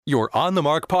Your On the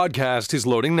Mark podcast is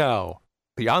loading now.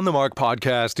 The On the Mark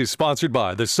podcast is sponsored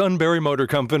by the Sunbury Motor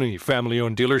Company,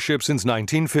 family-owned dealership since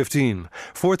 1915,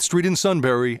 4th Street in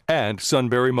Sunbury, and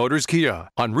Sunbury Motors Kia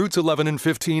on routes 11 and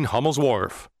 15 Hummel's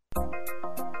Wharf.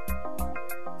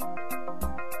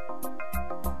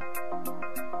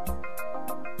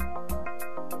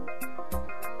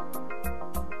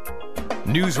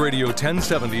 News Radio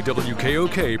 1070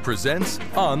 WKOK presents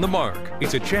On the Mark.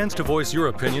 It's a chance to voice your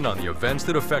opinion on the events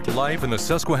that affect life in the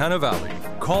Susquehanna Valley.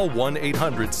 Call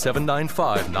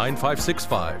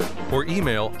 1-800-795-9565 or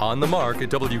email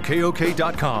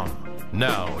onthemark@wkok.com.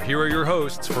 Now, here are your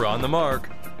hosts for On the Mark,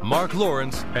 Mark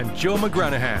Lawrence and Joe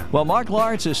McGranahan. Well, Mark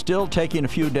Lawrence is still taking a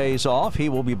few days off. He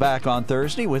will be back on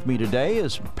Thursday. With me today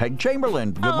is Peg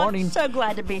Chamberlain. Good morning. I'm so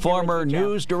glad to be here. Former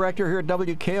news director here at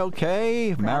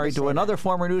WKOK, married to another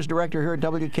former news director here at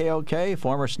WKOK,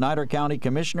 former Snyder County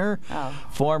Commissioner,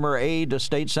 former aide to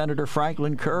State Senator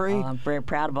Franklin Curry. I'm very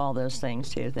proud of all those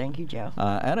things, too. Thank you, Joe.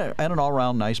 And an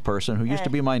all-around nice person who used to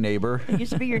be my neighbor. He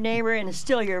used to be your neighbor and is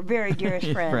still your very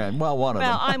dearest friend. Well, one of them.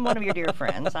 Well, I'm one of your dear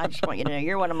friends. I just want you to know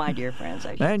you're one of my dear friends.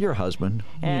 And your husband.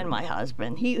 And my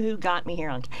husband. He who got me here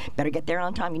on time. Better get there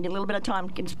on time. You need a little bit of time.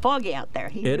 It's foggy out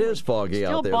there. It is foggy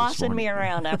out there. Still bossing me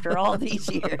around after all these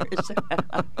years.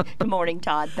 Good morning,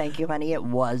 Todd. Thank you, honey. It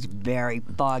was very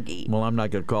foggy. Well, I'm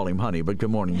not going to call him honey, but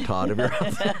good morning, Todd.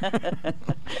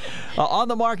 On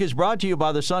the Mark is brought to you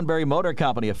by the Sunbury Motor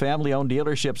Company, a family-owned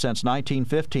dealership since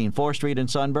 1915. 4th Street in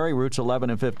Sunbury, routes 11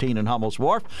 and 15 in Hummel's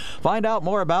Wharf. Find out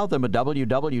more about them at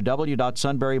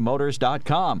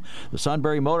www.sunburymotors.com. The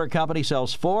Sunbury Motor Company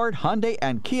sells Ford, Hyundai,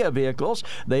 and Kia vehicles.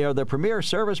 They are the premier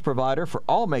service provider for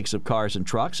all makes of cars and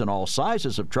trucks and all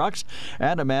sizes of trucks,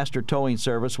 and a master towing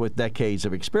service with decades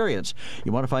of experience.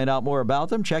 You want to find out more about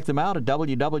them? Check them out at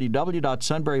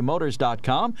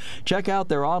www.sunburymotors.com. Check out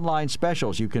their online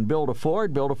specials. You can build a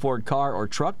Ford car or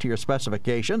truck to your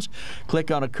specifications.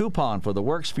 Click on a coupon for the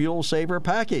Works Fuel Saver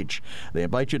package. They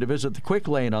invite you to visit the Quick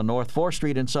Lane on North 4th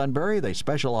Street in Sunbury. They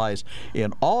specialize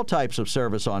in all types of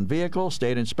service on vehicles,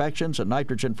 state inspections, and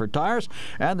nitrogen for tires,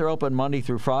 and they're open Monday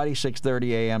through Friday,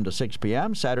 6:30 a.m. to 6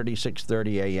 p.m., Saturday,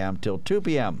 6:30 a.m. till 2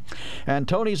 p.m. And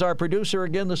Tony's our producer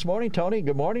again this morning. Tony,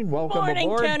 good morning. Welcome aboard.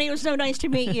 Morning, Tony. It was so nice to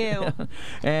meet you.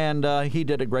 And he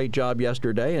did a great job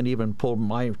yesterday and even pulled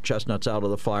my chestnuts out of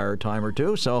the fire a time or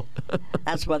two. So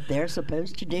that's what they're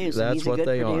supposed to do. So that's he's a what good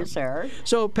they producer. are.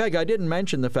 So, Peg, I didn't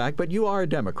mention the fact, but you are a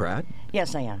Democrat.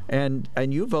 Yes, I am. And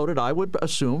you voted, I would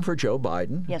assume, for Joe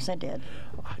Biden. Yes, I did.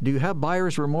 Do you have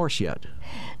buyer's remorse yet?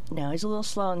 No, he's a little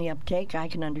slow in the uptake. I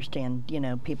can understand,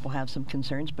 people have some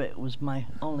concerns, but it was my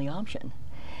only option.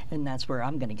 And that's where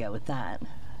I'm going to go with that.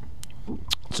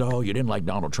 So you didn't like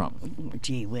Donald Trump?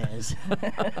 Gee whiz.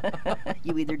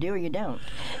 You either do or you don't.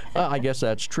 I guess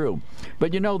that's true.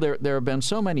 But, there have been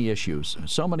so many issues,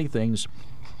 so many things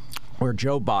where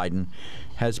Joe Biden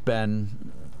has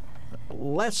been,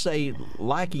 let's say,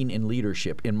 lacking in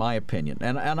leadership, in my opinion.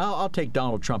 And I'll take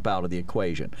Donald Trump out of the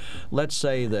equation. Let's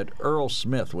say that Earl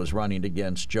Smith was running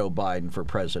against Joe Biden for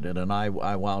president, and I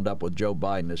wound up with Joe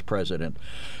Biden as president.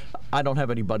 I don't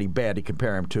have anybody bad to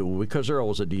compare him to because Earl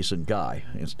was a decent guy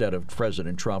instead of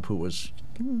President Trump, who was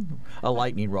a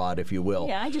lightning rod, if you will.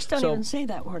 Yeah, I just don't even say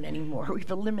that word anymore.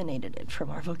 We've eliminated it from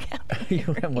our vocabulary.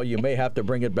 Well, you may have to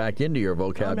bring it back into your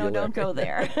vocabulary. Oh, no, don't go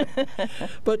there.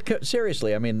 But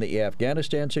seriously, I mean, the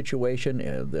Afghanistan situation,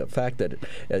 the fact that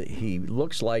he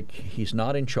looks like he's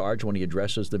not in charge when he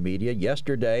addresses the media.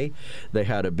 Yesterday, they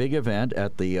had a big event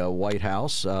at the White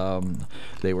House.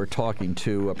 They were talking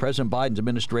to President Biden's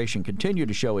administration continued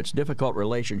to show its difficult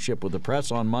relationship with the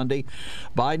press on Monday.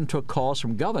 Biden took calls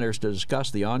from governors to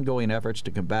discuss the ongoing efforts to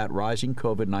combat rising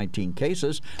COVID-19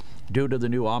 cases due to the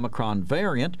new Omicron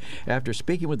variant. After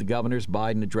speaking with the governors,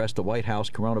 Biden addressed the White House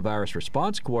Coronavirus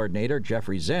Response Coordinator,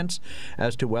 Jeffrey Zients,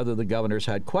 as to whether the governors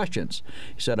had questions.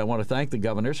 He said, "I want to thank the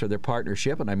governors for their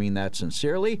partnership, and I mean that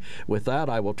sincerely. With that,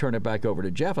 I will turn it back over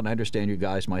to Jeff, and I understand you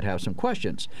guys might have some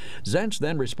questions." Zients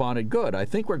then responded, "Good. I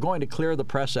think we're going to clear the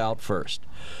press out first."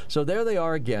 So there they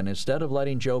are again. Instead of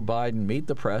letting Joe Biden meet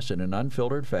the press in an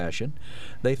unfiltered fashion,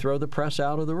 they throw the press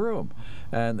out of the room.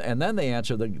 And then they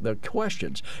answer the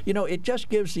questions. It just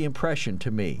gives the impression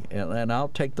to me, and I'll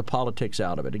take the politics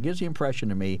out of it, it gives the impression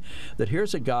to me that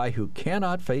here's a guy who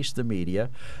cannot face the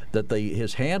media, that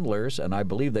his handlers, and I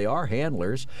believe they are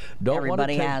handlers, don't want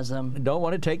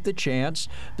to take the chance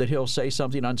that he'll say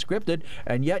something unscripted,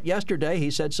 and yet yesterday he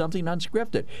said something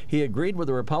unscripted. He agreed with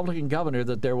the Republican governor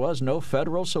that there was no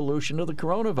federal solution to the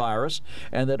coronavirus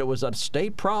and that it was a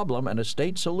state problem and a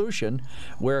state solution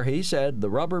where he said the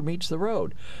rubber meets the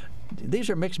road. these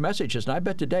are mixed messages, and I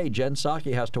bet today Jen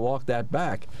Psaki has to walk that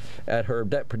back at her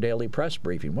daily press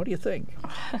briefing. What do you think?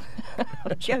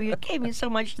 Joe, you gave me so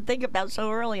much to think about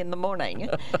so early in the morning.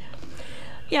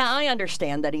 Yeah, I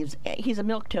understand that he's a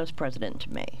milquetoast president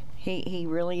to me. He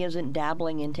really isn't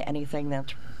dabbling into anything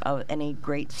that's of any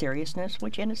great seriousness,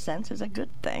 which in a sense is a good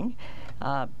thing.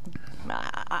 I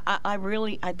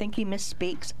think he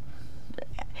misspeaks.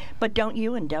 But don't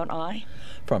you and don't I?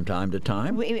 From time to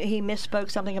time. He misspoke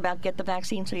something about get the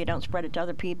vaccine so you don't spread it to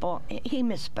other people. He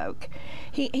misspoke.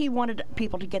 He wanted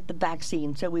people to get the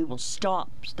vaccine so we will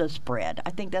stop the spread. I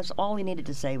think that's all he needed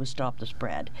to say was stop the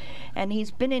spread. And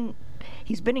he's been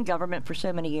in government for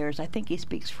so many years. I think he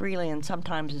speaks freely and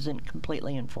sometimes isn't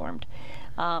completely informed.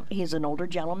 He's an older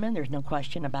gentleman. There's no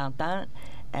question about that.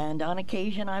 And on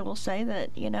occasion, I will say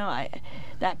that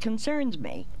that concerns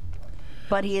me.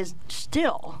 But he is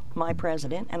still my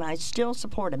president, and I still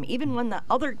support him. Even when the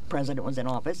other president was in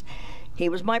office, he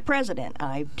was my president.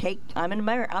 I'm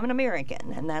an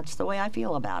American, and that's the way I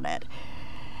feel about it.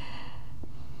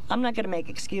 I'm not going to make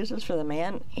excuses for the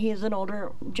man. He is an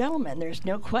older gentleman. There's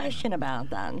no question about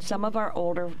that. And some of our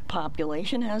older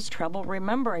population has trouble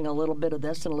remembering a little bit of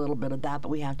this and a little bit of that, but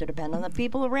we have to depend on the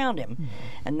people around him.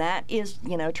 And that is,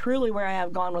 truly where I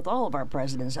have gone with all of our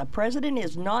presidents. A president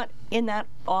is not in that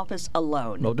office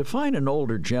alone. Well, define an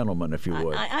older gentleman, if you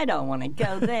would. I don't want to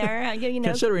go there.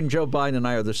 Considering Joe Biden and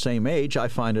I are the same age, I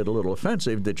find it a little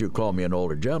offensive that you call me an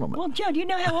older gentleman. Well, Joe, do you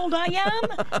know how old I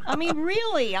am? I mean,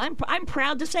 really, I'm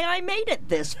proud to say I made it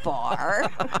this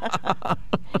far.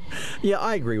 Yeah,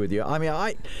 I agree with you. I mean,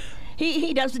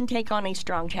 He doesn't take on any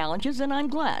strong challenges, and I'm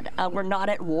glad. We're not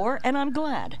at war, and I'm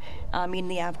glad. I mean,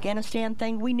 the Afghanistan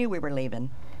thing, we knew we were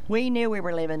leaving. We knew we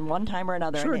were leaving one time or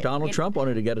another. Sure, Donald Trump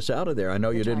wanted to get us out of there. I know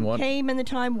you didn't want... The time came and the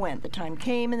time went. The time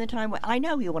came and the time went. I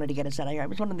know he wanted to get us out of here. It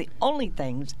was one of the only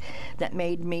things that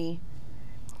made me...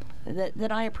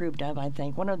 That I approved of, I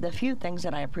think. One of the few things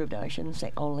that I approved of. I shouldn't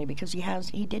say only, because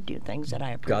he did do things that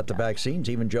I approved of. Got the vaccines.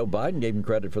 Even Joe Biden gave him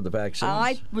credit for the vaccines.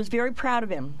 I was very proud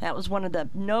of him. That was one of the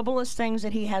noblest things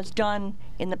that he has done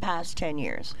in the past 10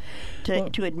 years.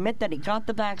 To admit that he got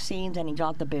the vaccines and he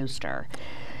got the booster.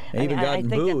 He even got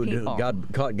booed.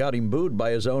 Got him booed by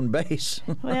his own base.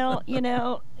 Well,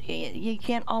 you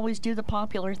can't always do the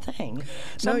popular thing.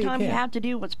 Sometimes you have to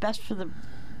do what's best for the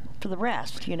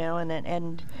rest,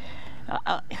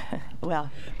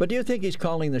 well. But do you think he's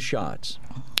calling the shots?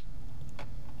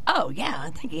 Oh, yeah, I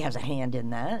think he has a hand in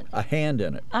that. A hand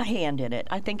in it? A hand in it.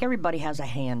 I think everybody has a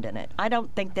hand in it. I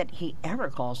don't think that he ever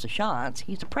calls the shots.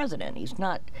 He's a president. He's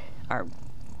not our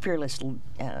fearless,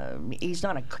 he's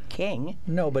not a king.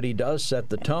 No, but he does set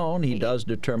the tone. He does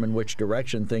determine which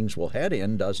direction things will head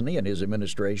in, doesn't he, in his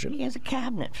administration? He has a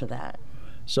cabinet for that.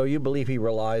 So you believe he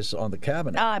relies on the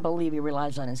cabinet? I believe he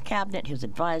relies on his cabinet, his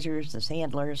advisors, his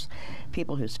handlers,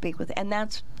 people who speak with, and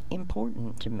that's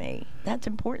important to me. That's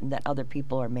important that other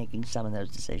people are making some of those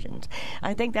decisions.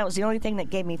 I think that was the only thing that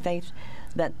gave me faith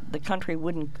that the country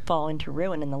wouldn't fall into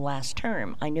ruin in the last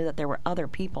term. I knew that there were other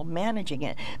people managing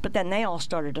it, but then they all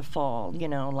started to fall,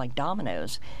 like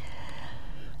dominoes.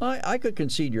 I could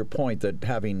concede your point that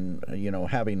having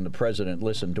the president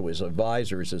listen to his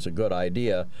advisors is a good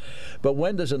idea, but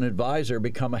when does an advisor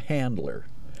become a handler?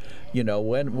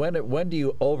 When do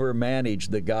you overmanage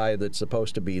the guy that's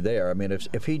supposed to be there? I mean,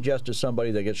 if he just is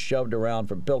somebody that gets shoved around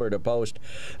from pillar to post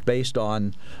based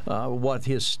on what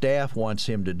his staff wants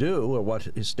him to do or what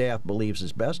his staff believes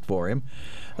is best for him,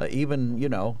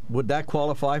 would that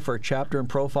qualify for a chapter in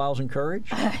Profiles in Courage?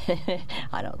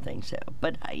 I don't think so.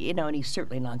 But, and he's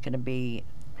certainly not going to be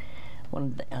one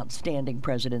of the outstanding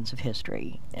presidents of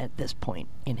history at this point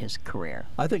in his career.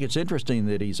 I think it's interesting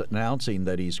that he's announcing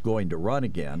that he's going to run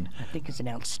again. I think he's an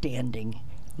outstanding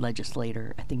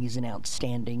legislator. I think he's an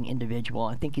outstanding individual.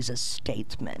 I think he's a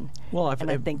statesman. Well, I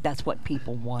think that's what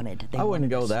people wanted. I wouldn't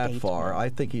go that far. I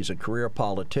think he's a career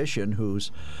politician who's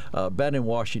been in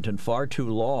Washington far too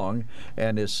long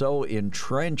and is so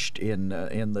entrenched in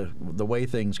the way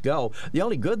things go. The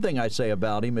only good thing I say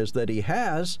about him is that he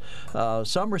has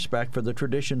some respect for the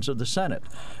traditions of the Senate,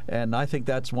 and I think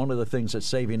that's one of the things that's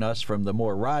saving us from the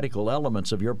more radical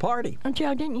elements of your party.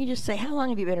 Joe, didn't you just say, how long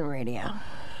have you been in radio?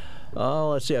 Oh,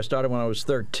 let's see. I started when I was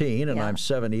 13, and I'm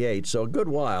 78, so a good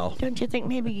while. Don't you think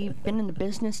maybe you've been in the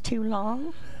business too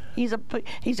long? He's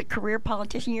a career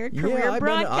politician. You're a career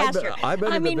broadcaster. I've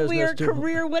been in the business we're too.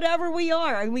 Career whatever we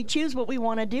are. We choose what we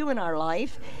want to do in our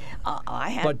life. I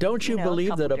had. But don't you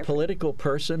believe that a different... political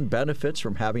person benefits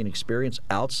from having experience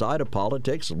outside of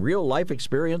politics, real life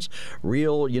experience,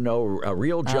 real, a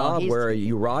real job where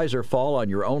you rise or fall on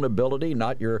your own ability,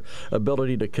 not your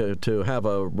ability to have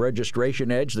a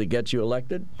registration edge that gets you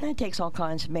elected? It takes all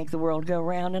kinds to make the world go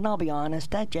round, and I'll be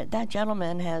honest, that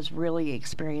gentleman has really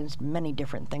experienced many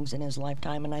different things in his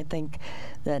lifetime, and I think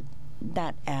that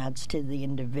adds to the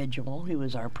individual who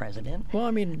is our president. Well,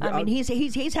 I mean,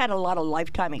 he's had a lot of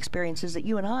lifetime experiences that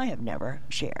you and I have never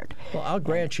shared. Well, I'll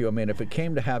grant you. I mean, if it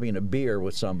came to having a beer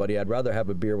with somebody, I'd rather have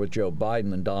a beer with Joe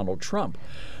Biden than Donald Trump.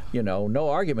 No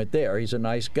argument there. He's a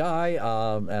nice guy,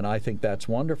 and I think that's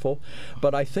wonderful.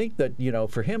 But I think that,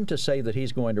 for him to say that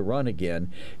he's going to run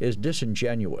again is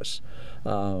disingenuous.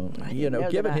 I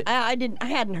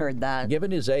hadn't heard that.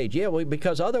 Given his age,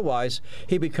 because otherwise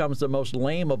he becomes the most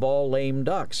lame of all lame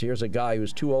ducks. Here's a guy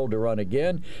who's too old to run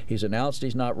again. He's announced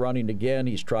he's not running again.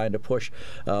 He's trying to push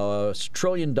a $1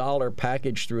 trillion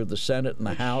package through the Senate and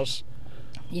the House.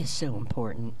 It's so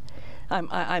important.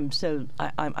 I'm so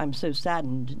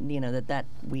saddened,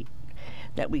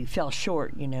 that we fell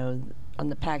short, on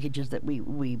the packages that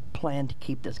we planned to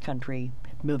keep this country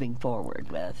moving forward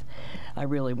with. I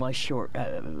really was short.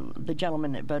 The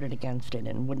gentleman that voted against it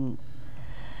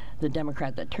the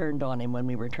Democrat that turned on him when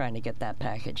we were trying to get that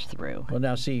package through. Well,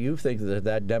 now, see, you think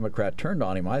that Democrat turned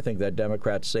on him. I think that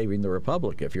Democrat's saving the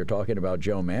Republic, if you're talking about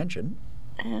Joe Manchin.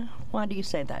 Why do you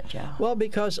say that, Joe? Well,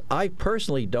 because I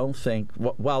personally don't think,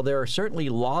 while there are certainly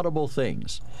laudable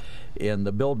things in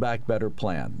the Build Back Better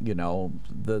plan,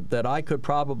 that I could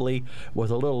probably,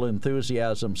 with a little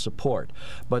enthusiasm, support.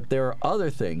 But there are other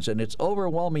things, and it's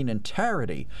overwhelming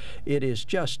entirety. It is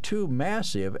just too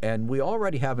massive, and we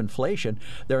already have inflation.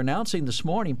 They're announcing this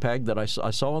morning, Peg, that I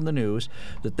saw on the news,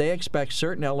 that they expect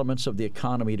certain elements of the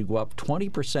economy to go up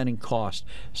 20% in cost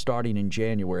starting in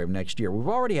January of next year. We've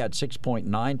already had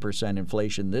 6.9%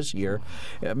 inflation this year,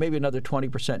 maybe another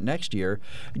 20% next year.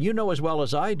 You know as well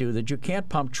as I do that you can't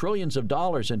pump trillions of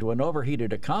dollars into an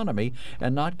overheated economy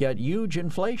and not get huge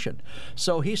inflation.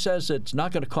 So he says it's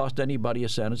not going to cost anybody a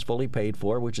cent. It's fully paid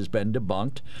for, which has been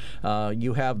debunked.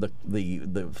 You have the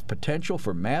potential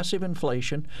for massive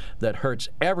inflation that hurts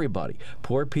everybody,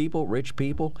 poor people, rich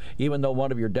people, even though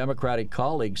one of your Democratic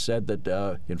colleagues said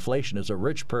that inflation is a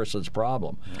rich person's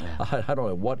problem. I don't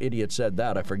know what idiot said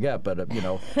that. I forget, but, he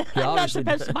obviously...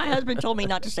 My husband told me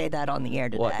not to say that on the air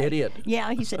today. What, idiot?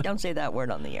 Yeah, he said don't say that word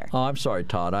on the air. Oh, I'm sorry,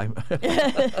 Todd.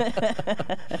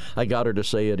 I got her to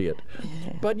say idiot.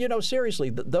 But, seriously,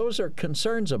 those are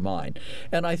concerns of mine.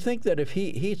 And I think that if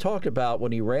he talked about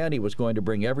when he ran, he was going to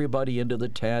bring everybody into the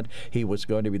tent. He was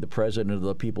going to be the president of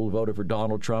the people who voted for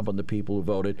Donald Trump and the people who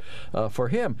voted for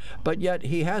him. But yet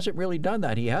he hasn't really done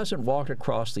that. He hasn't walked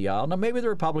across the aisle. Now, maybe the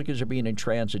Republicans are being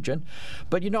intransigent.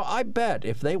 But, I bet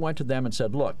if they went to them and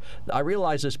said, look, I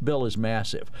realize this bill is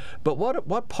massive, but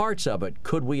what parts of it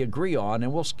could we agree on?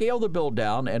 And we'll scale the bill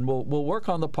down, and we'll work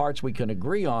on the parts we can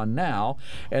agree on now,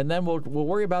 and then we'll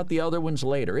worry about the other ones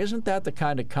later. Isn't that the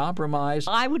kind of compromise?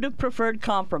 I would have preferred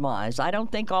compromise. I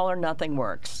don't think all or nothing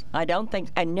works. I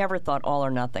never thought all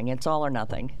or nothing. It's all or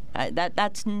nothing.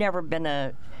 That's never been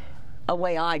a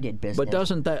way I did business. But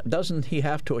doesn't he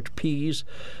have to appease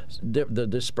the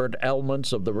disparate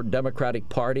elements of the Democratic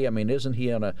Party? I mean, isn't he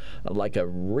in a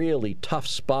really tough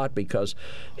spot because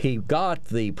he got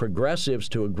the progressives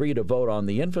to agree to vote on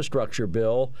the infrastructure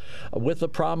bill with the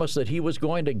promise that he was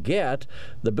going to get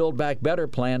the Build Back Better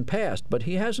plan passed, but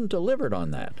he hasn't delivered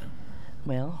on that.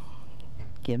 Well,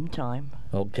 give him time.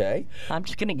 Okay. I'm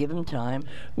just going to give him time.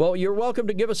 Well, you're welcome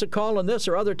to give us a call on this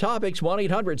or other topics,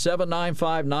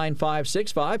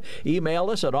 1-800-795-9565. Email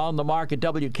us at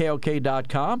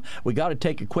onthemark@wkok.com. We got to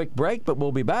take a quick break, but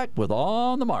we'll be back with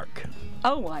On the Mark.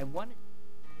 Oh, I want it.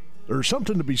 There's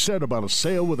something to be said about a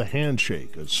sale with a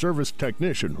handshake, a service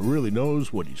technician who really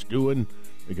knows what he's doing.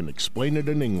 They can explain it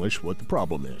in English what the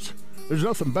problem is. There's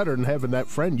nothing better than having that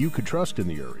friend you could trust in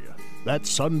the area.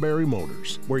 That's Sunbury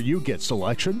Motors, where you get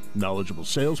selection, knowledgeable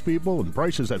salespeople, and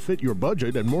prices that fit your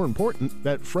budget, and more important,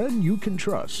 that friend you can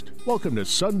trust. Welcome to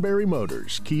Sunbury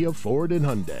Motors, Kia, Ford, and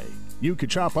Hyundai. You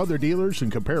could shop other dealers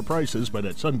and compare prices, but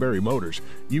at Sunbury Motors,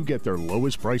 you get their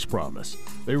lowest price promise.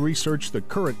 They research the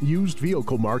current used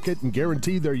vehicle market and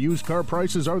guarantee their used car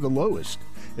prices are the lowest.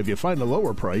 If you find a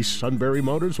lower price, Sunbury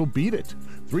Motors will beat it.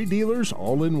 3 dealers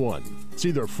all in one.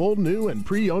 See their full new and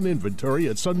pre-owned inventory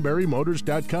at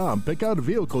sunburymotors.com. Pick out a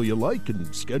vehicle you like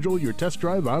and schedule your test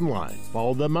drive online.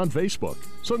 Follow them on Facebook.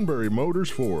 Sunbury Motors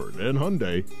Ford and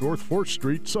Hyundai, North 4th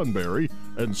Street, Sunbury,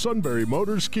 and Sunbury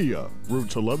Motors Kia,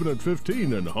 routes 11 and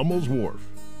 15 in Hummel's Wharf.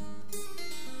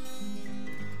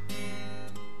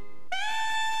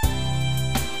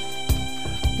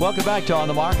 Welcome back to On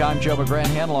the Mark. I'm Joe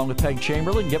McGranahan along with Peg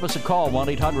Chamberlain. Give us a call,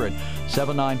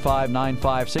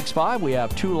 1-800-795-9565. We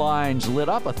have 2 lines lit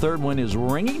up. A third one is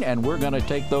ringing, and we're going to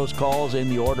take those calls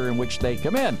in the order in which they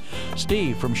come in.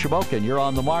 Steve from Shamokin, you're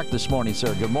on the Mark this morning,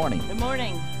 sir. Good morning. Good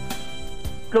morning.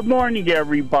 Good morning,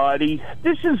 everybody.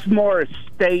 This is more a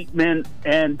statement,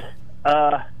 and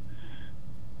I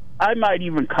might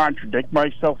even contradict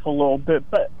myself a little bit,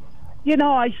 but,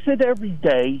 I sit every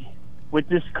day with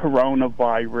this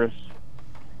coronavirus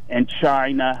and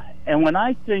China, and when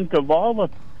I think of all the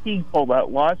people that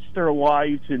lost their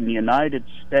lives in the United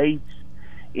States,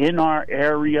 in our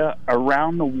area,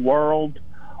 around the world,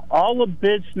 all the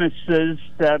businesses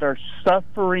that are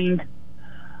suffering,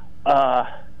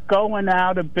 going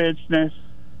out of business,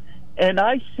 and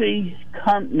I see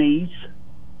companies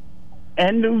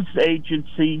and news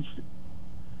agencies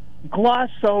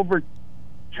gloss over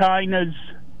China's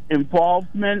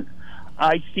involvement.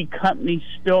 I see companies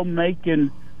still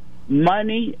making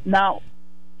money. Now,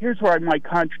 here's where I might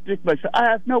contradict myself. I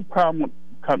have no problem with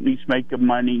companies making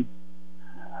money.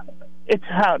 It's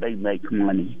how they make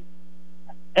money.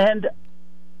 And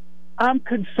I'm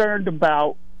concerned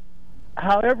about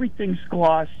how everything's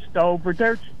glossed over.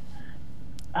 There's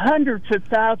hundreds of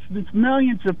thousands,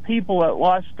 millions of people that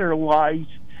lost their lives.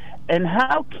 And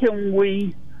how can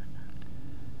we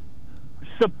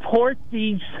support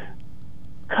these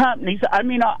companies? I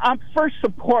mean, I'm first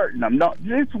supporting them. No,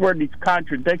 this is where these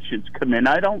contradictions come in.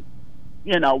 I don't,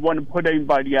 want to put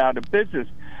anybody out of business.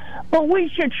 But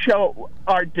we should show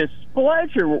our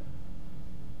displeasure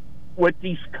with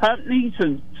these companies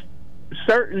and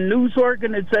certain news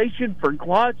organizations for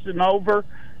glossing over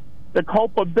the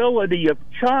culpability of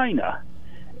China.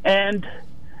 And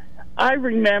I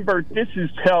remember, this is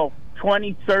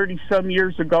 20, 30 some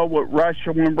years ago with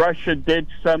Russia, when Russia did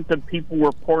something, people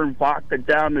were pouring vodka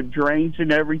down the drains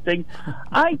and everything.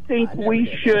 I think we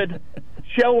should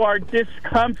show our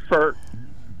discomfort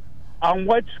on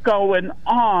what's going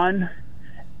on,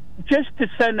 just to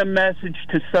send a message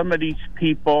to some of these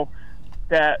people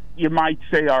that you might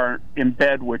say are in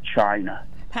bed with China.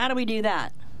 How do we do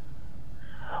that?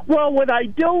 Well, what I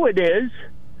do it is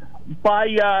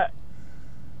by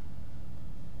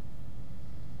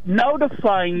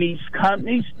notifying these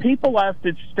companies. People have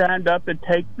to stand up and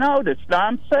take notice. Now,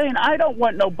 I'm saying I don't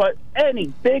want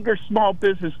any big or small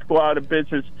business to go out of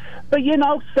business. But you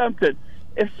know something?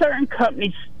 If certain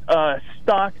companies'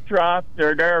 stock dropped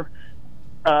or their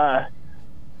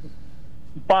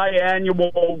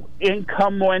biannual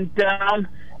income went down,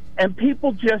 and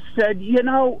people just said,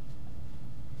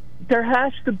 there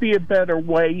has to be a better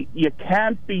way. You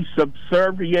can't be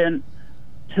subservient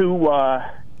to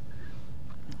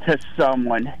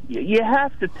someone. You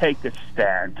have to take a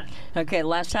stand. Okay,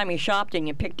 last time you shopped and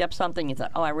you picked up something, you thought,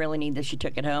 I really need this. You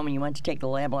took it home and you went to take the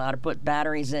label out and put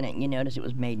batteries in it, and you noticed it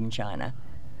was made in China.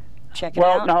 Check it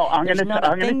out. Well, no, I'm going to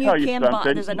tell you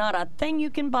something. There's not a thing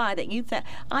you can buy that you think.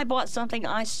 I bought something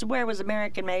I swear was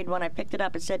American made. When I picked it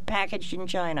up, it said packaged in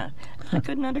China. I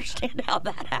couldn't understand how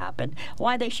that happened.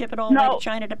 Why they ship it all the way to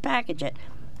China to package it.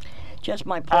 Just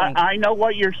my point. I know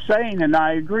what you're saying, and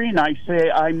I agree, and I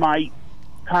say I might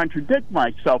contradict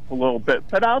myself a little bit,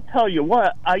 but I'll tell you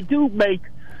what, I do make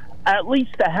at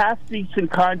least a half-decent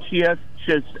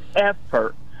conscientious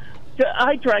effort.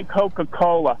 I drank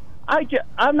Coca-Cola.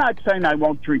 I'm not saying I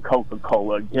won't drink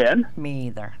Coca-Cola again. Me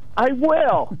either. I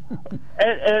will.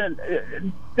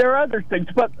 and there are other things,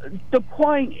 but the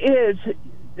point is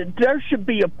there should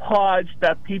be a pause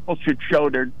that people should show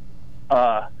their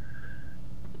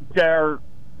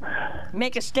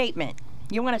make a statement.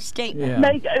 You want a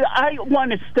statement? Yeah. I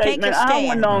want a statement. I don't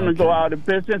want them to go out of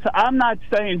business. I'm not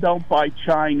saying don't buy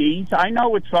Chinese. I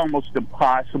know it's almost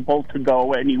impossible to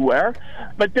go anywhere,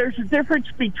 but there's a difference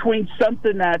between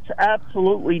something that's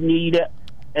absolutely needed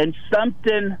and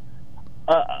something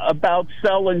about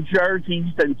selling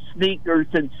jerseys and sneakers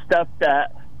and stuff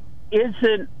that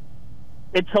isn't.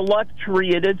 It's a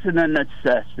luxury. It isn't a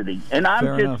necessity. And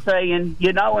I'm saying,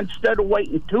 instead of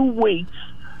waiting 2 weeks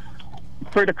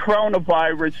for the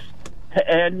coronavirus to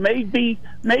end, maybe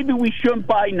we shouldn't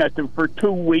buy nothing for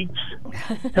 2 weeks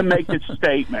to make a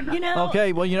statement.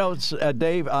 Okay, well,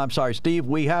 Steve,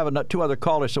 we have 2 other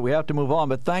callers, so we have to move on.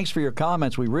 But thanks for your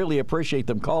comments. We really appreciate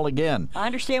them. Call again. I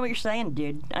understand what you're saying,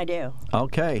 dude. I do.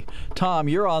 Okay. Tom,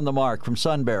 you're on the Mark from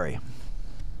Sunbury.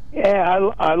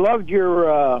 Yeah, I loved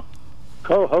your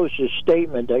co-host's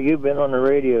statement that you've been on the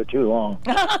radio too long.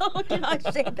 Oh, did I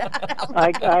say that? I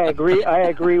agree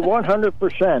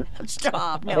 100%.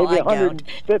 Stop. No, maybe I don't.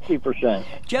 150%.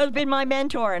 Joe's been my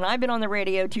mentor, and I've been on the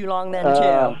radio too long then,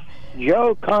 too.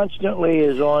 Joe constantly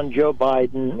is on Joe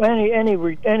Biden,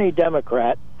 any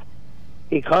Democrat,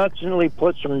 He constantly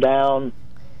puts them down.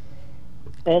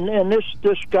 And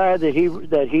this guy that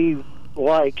he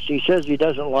likes, he says he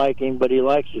doesn't like him, but he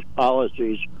likes his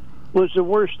policies, was the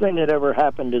worst thing that ever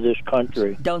happened to this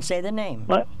country. Don't say the name.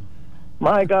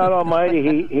 My God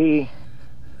Almighty,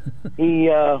 he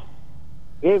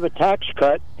gave a tax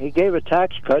cut. He gave a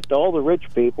tax cut to all the rich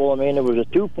people. I mean, it was a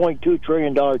 $2.2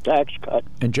 trillion tax cut.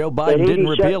 And Joe Biden didn't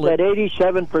repeal it. That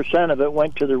 87% of it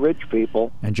went to the rich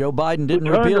people. And Joe Biden didn't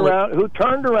repeal it. Who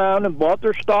turned around and bought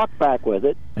their stock back with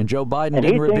it. And Joe Biden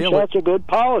didn't repeal it. And he thinks that's a good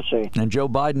policy. And Joe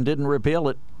Biden didn't repeal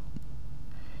it.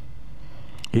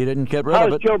 He didn't get rid of it.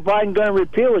 How is Joe Biden going to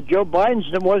repeal it? Joe Biden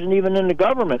wasn't even in the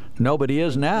government. No, but he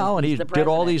is now, and he did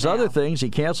all these other things. He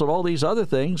canceled all these other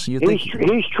things. He's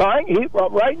trying.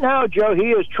 Right now, Joe, he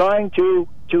is trying to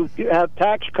have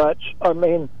tax cuts. I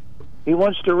mean, he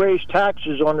wants to raise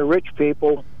taxes on the rich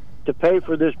people to pay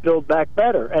for this Build Back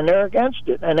Better, and they're against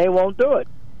it, and they won't do it.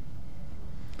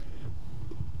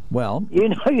 Well,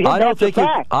 I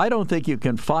don't think you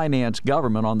can finance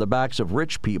government on the backs of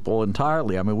rich people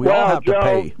entirely. I mean, we all have to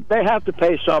pay. They have to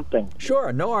pay something.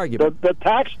 Sure, no argument. The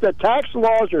tax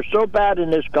laws are so bad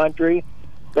in this country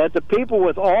that the people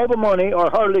with all the money are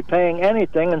hardly paying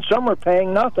anything, and some are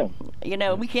paying nothing.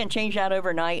 We can't change that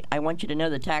overnight. I want you to know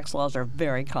the tax laws are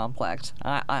very complex.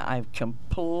 I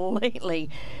completely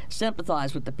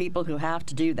sympathize with the people who have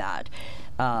to do that.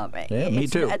 Yeah, me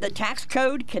too. The tax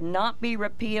code cannot be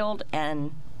repealed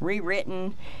and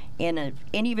rewritten in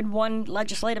even one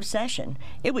legislative session.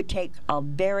 It would take a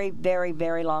very, very,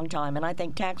 very long time, and I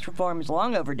think tax reform is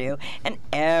long overdue, and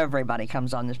everybody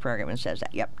comes on this program and says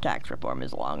that, yep, tax reform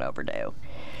is long overdue.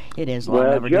 It is long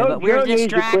overdue, but we're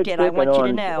distracted. I want you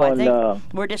to know. I think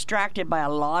we're distracted by a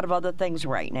lot of other things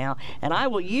right now, and I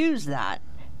will use that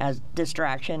as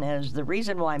distraction as the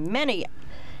reason why many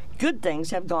good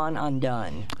things have gone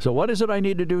undone. So what is it I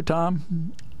need to do,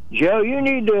 Tom? Joe, you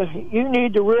need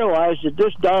to realize that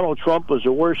this Donald Trump was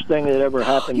the worst thing that ever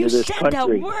happened to this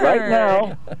country.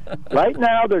 Right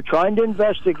now, they're trying to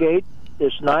investigate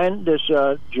this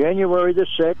January the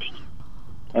 6th,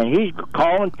 and he's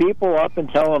calling people up and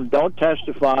telling them don't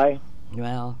testify.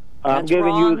 Well, I'm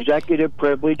giving you executive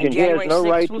privilege, and he has no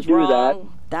right to do that.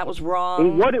 That was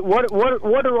wrong.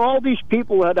 What are all these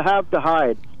people that have to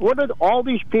hide? What are all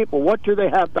these people? What do they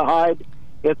have to hide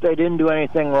if they didn't do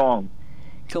anything wrong?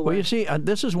 Well, you see,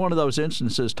 this is one of those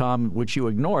instances, Tom, which you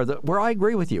ignore, where I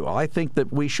agree with you. I think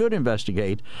that we should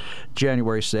investigate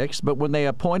January 6th, but when they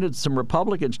appointed some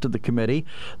Republicans to the committee,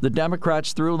 the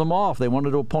Democrats threw them off. They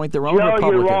wanted to appoint their own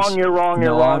Republicans. You're wrong.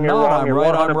 I'm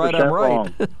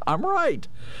right. I'm right.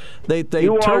 They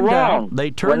turned down.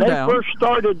 When they first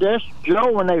started this,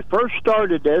 Joe,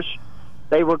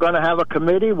 they were going to have a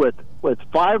committee with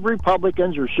 5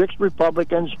 Republicans or 6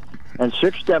 Republicans and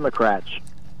 6 Democrats.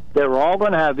 They were all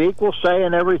going to have equal say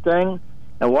in everything.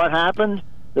 And what happened?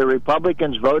 The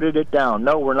Republicans voted it down.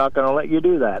 No, we're not going to let you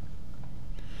do that.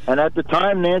 And at the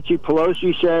time, Nancy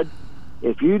Pelosi said,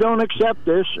 if you don't accept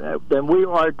this, then we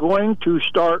are going to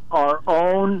start our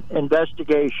own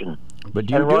investigation.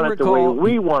 But and run it the way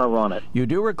we want to run it. You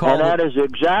do recall, and that is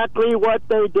exactly what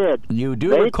they did. You do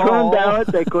they recall. They turned down it.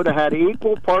 They could have had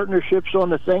equal partnerships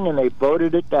on the thing, and they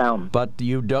voted it down. But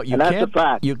you don't. You and can't. That's a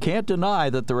fact. You can't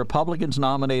deny that the Republicans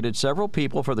nominated several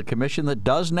people for the commission that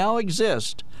does now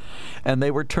exist, and they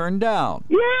were turned down.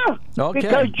 Yeah. Okay.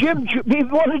 Because he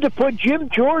wanted to put Jim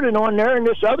Jordan on there and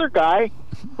this other guy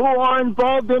who are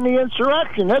involved in the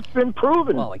insurrection. That's been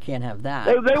proven. Well, we can't have that.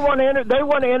 They want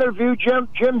to interview Jim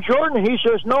Jordan. He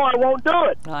says, no, I won't do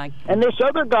it. And this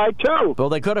other guy, too. Well,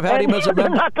 they could have had him as a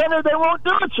member. They won't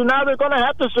do it, so now they're going to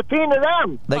have to subpoena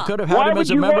them. They could have had him as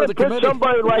a member of the committee. Why would you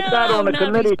want to put somebody like that on a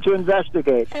committee to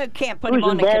investigate? You can't put him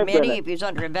on the committee if he's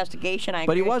under investigation.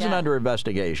 But he wasn't under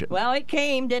investigation. Well, it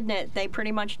came, didn't it? They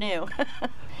pretty much knew.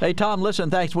 Hey, Tom,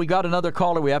 listen, thanks. We got another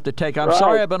caller we have to take. I'm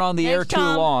sorry I've been on the air too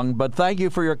long, but thank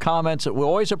you for your comments. We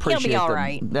always appreciate them. He'll be all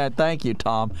right. Thank you,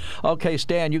 Tom. Okay,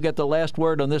 Stan, you get the last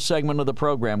word on this segment of the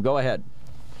program. Go ahead.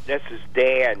 This is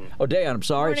Dan. Oh, Dan, I'm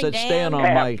sorry. Morning, it said Stan on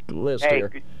my list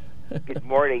here. Good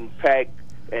morning, Peg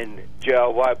and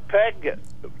Joe. Well, Peg,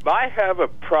 I have a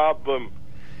problem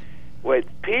with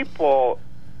people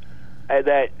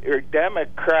that are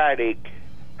Democratic,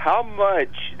 how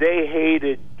much they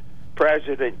hated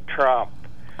President Trump.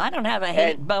 I don't have a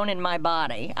hate bone in my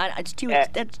body. It's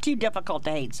too difficult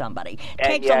to hate somebody. It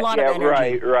takes a lot of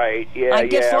energy. Right. Yeah, I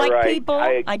dislike right. people.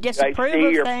 I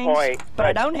disapprove of things, point, but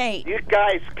I don't hate. You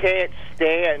guys can't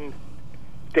stand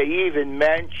to even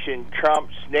mention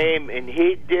Trump's name, and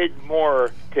he did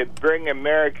more to bring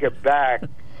America back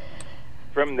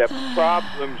from the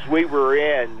problems we were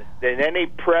in than any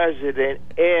president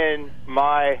in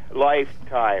my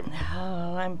lifetime.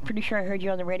 Oh, I'm pretty sure I heard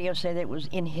you on the radio say that it was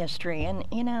in history. And,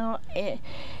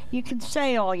 you can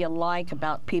say all you like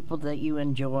about people that you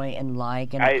enjoy and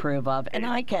like and approve of, and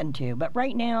I can too. But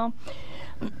right now,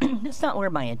 that's not where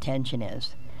my attention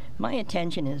is. My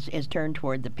attention is turned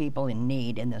toward the people in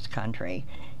need in this country.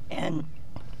 And,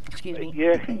 excuse me,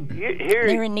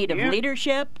 they're in need of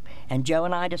leadership, and Joe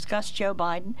and I discussed Joe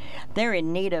Biden. They're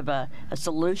in need of a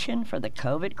solution for the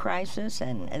COVID crisis,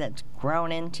 and it's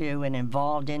grown into and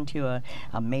evolved into a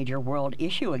major world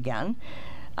issue again.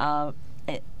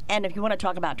 And if you want to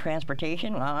talk about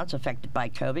transportation, well, that's affected by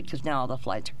COVID because now all the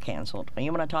flights are canceled. When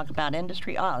you want to talk about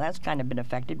industry, that's kind of been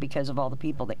affected because of all the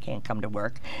people that can't come to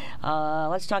work.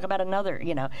 Let's talk about another,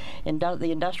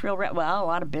 the industrial, a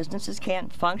lot of businesses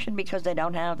can't function because they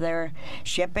don't have their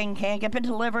shipping, can't get it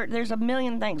delivered. There's a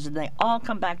million things, and they all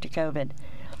come back to COVID.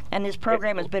 And this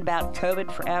program has been about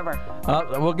COVID forever.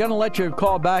 We're going to let you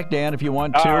call back, Dan, if you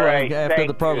want to, right, after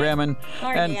the program. And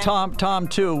Dan. Tom,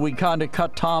 too. We kind of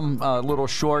cut Tom a little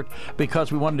short because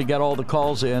we wanted to get all the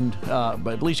calls in, but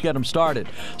at least get them started.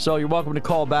 So you're welcome to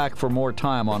call back for more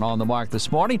time on the Mark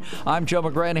this morning. I'm Joe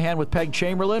McGranahan with Peg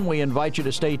Chamberlain. We invite you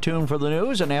to stay tuned for the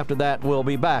news, and after that, we'll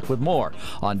be back with more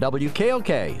on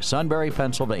WKOK, Sunbury,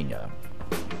 Pennsylvania.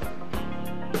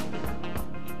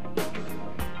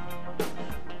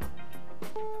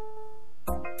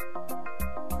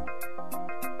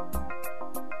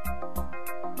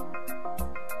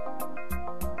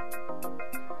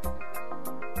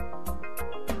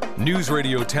 News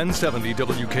Radio 1070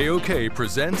 WKOK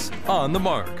presents On the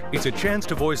Mark. It's a chance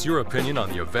to voice your opinion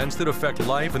on the events that affect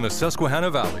life in the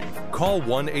Susquehanna Valley. Call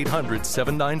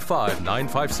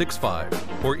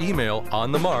 1-800-795-9565 or email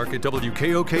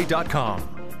onthemark@wkok.com.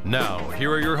 Now,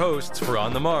 here are your hosts for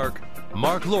On the Mark,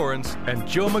 Mark Lawrence and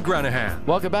Joe McGranahan.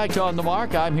 Welcome back to On the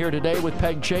Mark. I'm here today with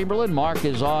Peg Chamberlain. Mark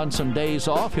is on some days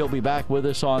off. He'll be back with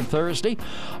us on Thursday.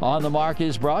 On the Mark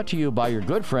is brought to you by your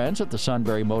good friends at the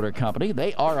Sunbury Motor Company.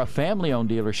 They are a family-owned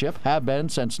dealership, have been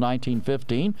since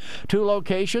 1915. 2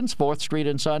 locations, 4th Street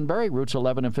in Sunbury, routes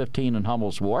 11 and 15 in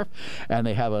Hummel's Wharf. And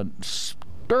they have a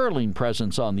sterling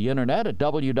presence on the internet at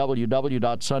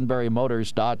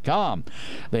www.sunburymotors.com.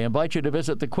 They invite you to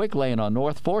visit the Quick Lane on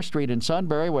North 4th Street in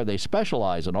Sunbury, where they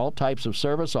specialize in all types of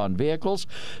service on vehicles,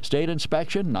 state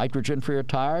inspection, nitrogen for your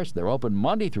tires. They're open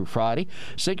Monday through Friday,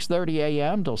 6:30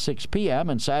 a.m. till 6 p.m.,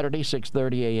 and Saturday,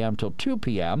 6:30 a.m. till 2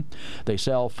 p.m. They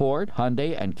sell Ford,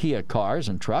 Hyundai, and Kia cars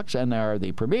and trucks, and they are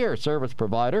the premier service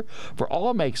provider for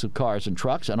all makes of cars and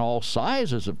trucks and all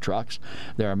sizes of trucks.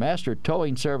 They're a master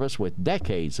towing service with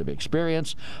decades of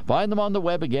experience. Find them on the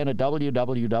web again at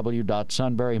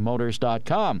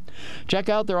www.sunburymotors.com. Check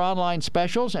out their online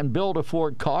specials and build a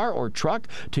Ford car or truck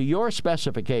to your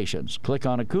specifications. Click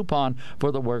on a coupon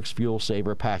for the Works Fuel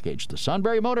Saver package. The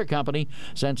Sunbury Motor Company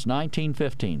since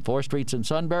 1915. 4 streets in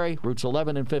Sunbury, routes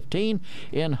 11 and 15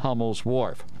 in Hummel's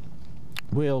Wharf.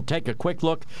 We'll take a quick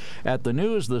look at the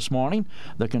news this morning.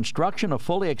 The construction of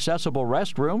fully accessible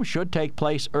restrooms should take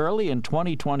place early in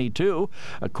 2022,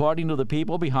 according to the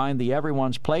people behind the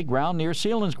Everyone's Playground near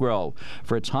Selinsgrove.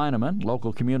 Fritz Heineman,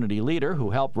 local community leader who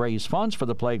helped raise funds for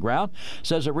the playground,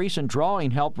 says a recent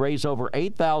drawing helped raise over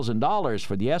 $8,000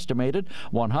 for the estimated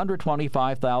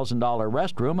 $125,000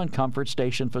 restroom and comfort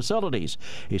station facilities.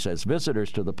 He says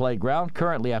visitors to the playground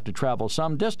currently have to travel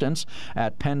some distance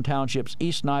at Penn Township's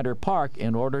East Snyder Park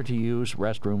in order to use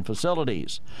restroom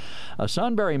facilities. A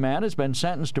Sunbury man has been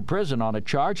sentenced to prison on a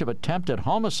charge of attempted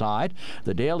homicide.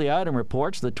 The Daily Item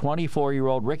reports the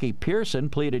 24-year-old Ricky Pearson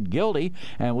pleaded guilty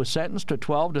and was sentenced to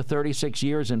 12 to 36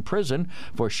 years in prison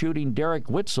for shooting Derek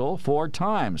Witzel 4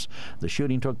 times. The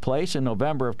shooting took place in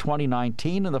November of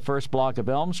 2019 in the first block of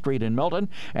Elm Street in Milton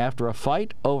after a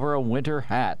fight over a winter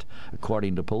hat,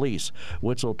 according to police.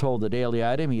 Witzel told the Daily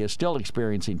Item he is still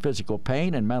experiencing physical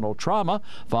pain and mental trauma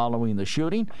following the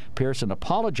shooting. Pearson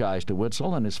apologized to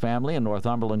Witzel and his family in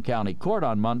Northumberland County Court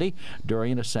on Monday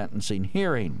during a sentencing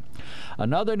hearing.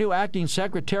 Another new acting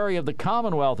secretary of the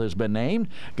Commonwealth has been named.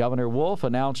 Governor Wolf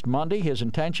announced Monday his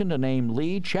intention to name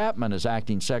Lee Chapman as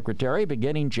acting secretary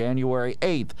beginning January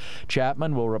 8th.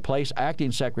 Chapman will replace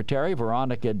acting secretary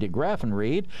Veronica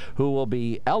DeGraffenried, who will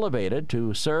be elevated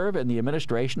to serve in the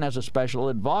administration as a special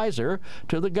advisor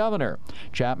to the governor.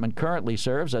 Chapman currently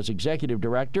serves as executive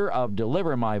director of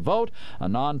Deliver My Vote, a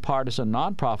nonpartisan,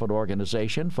 nonprofit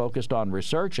organization focused on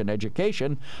research and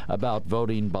education about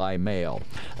voting by mail.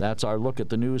 That's our look at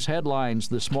the news headlines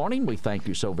this morning. We thank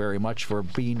you so very much for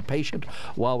being patient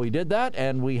while we did that,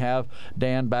 and we have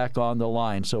Dan back on the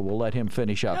line, so we'll let him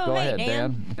finish up. Go ahead,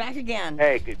 Dan. Back again.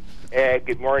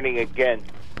 Good morning again.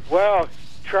 Well,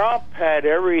 Trump had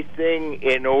everything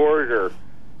in order.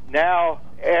 Now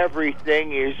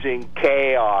everything is in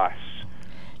chaos.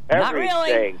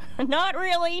 Everything. Not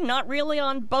really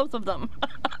on both of them.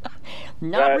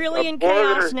 Not really in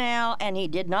chaos now, and he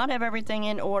did not have everything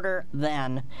in order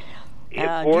then.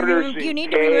 You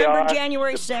need to remember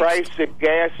January 6th. The price of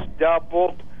gas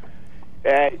doubled.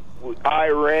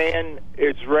 Iran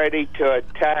is ready to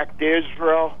attack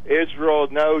Israel. Israel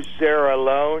knows they're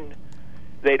alone.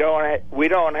 We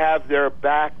don't have their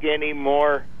back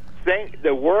anymore.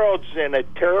 The world's in a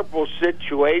terrible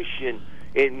situation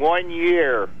in 1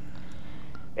 year.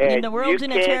 And the world's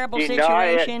in a terrible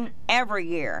situation every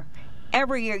year.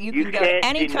 Every year you can go to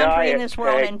any country in this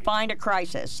world and find a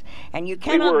crisis. And you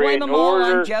cannot blame them all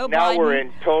on Joe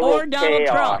Biden or Donald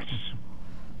Trump.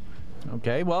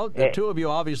 Okay, well, the two of you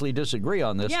obviously disagree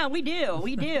on this. Yeah, we do.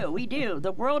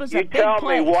 The world is a big place. You tell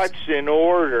me what's in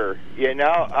order.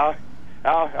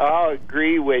 I'll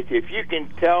agree with you. If you can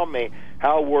tell me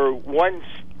how we're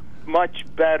much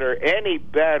better, any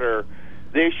better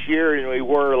this year than we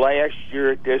were last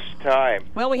year at this time.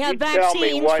 Well, we have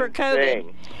vaccines for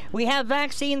COVID. We have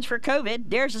vaccines for COVID.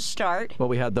 There's a start. Well,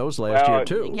 we had those last year,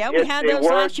 too. Yeah, we had those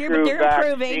last year, but they're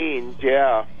improving.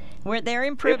 Yeah. They're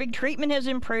improving. Treatment has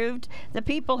improved. The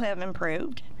people have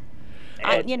improved.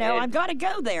 I've got to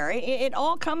go there. It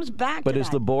all comes back But to is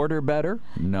that. The border better?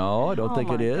 No, I don't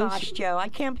think it is. Oh, my gosh, Joe, I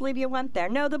can't believe you went there.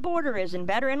 No, the border isn't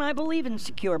better, and I believe in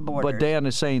secure borders. But Dan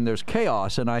is saying there's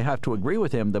chaos, and I have to agree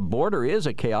with him. The border is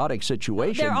a chaotic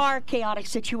situation. There are chaotic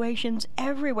situations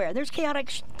everywhere. There's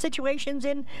chaotic situations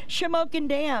in Shamokin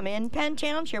Dam, in Penn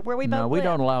Township, where we both live. No, we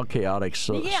don't allow chaotic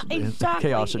exactly.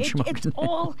 chaos in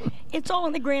Shamokin. It's all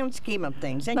in the grand scheme of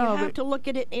things, and you have to look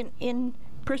at it in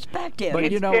perspective. But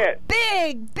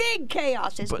big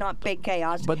chaos is not big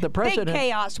chaos. But the president, big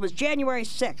chaos was January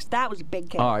 6th. That was big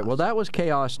chaos. All right. Well, that was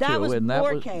chaos too, that was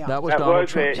chaos. That was Donald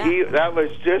Trump. That was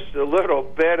just a little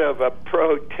bit of a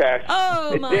protest.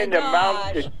 Oh it my didn't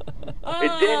gosh!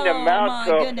 It didn't amount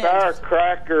to a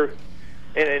firecracker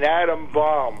and an atom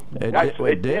bomb.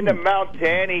 It didn't amount to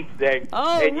anything.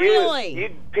 Oh, and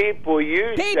really? People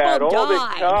use that all the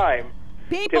time.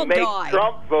 People to make died.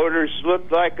 Trump voters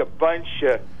look like a bunch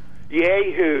of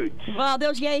yahoos. Well,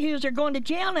 those yahoos are going to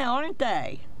jail now, aren't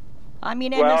they? I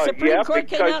mean, and the Supreme Court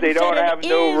came out and said it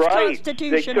is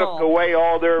constitutional. They took away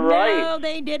all their rights. No,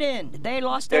 they didn't. They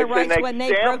lost their rights when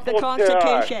they broke the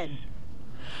Constitution.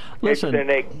 Listen. It's an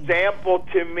example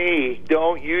to me.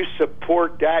 Don't you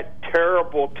support that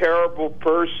terrible, terrible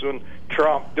person,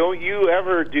 Trump. Don't you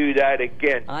ever do that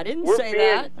again. I didn't say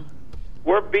that.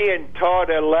 We're being taught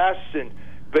a lesson.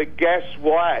 But guess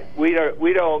what? We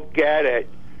don't get it.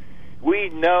 We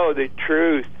know the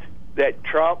truth that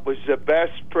Trump was the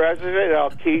best president.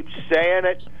 I'll keep saying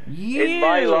it in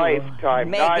my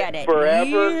lifetime, not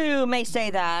forever. You may say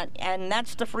that, and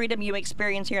that's the freedom you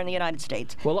experience here in the United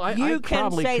States. Well, you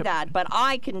can say that, but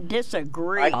I can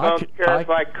disagree. I don't care if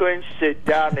I couldn't sit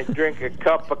down and drink a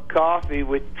cup of coffee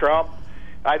with Trump.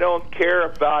 I don't care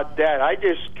about that. I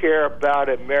just care about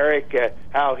America,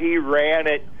 how he ran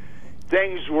it.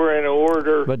 Things were in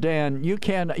order. But Dan, you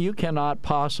cannot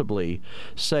possibly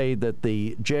say that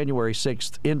the January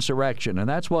 6th insurrection, and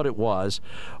that's what it was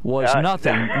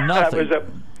nothing.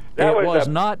 It was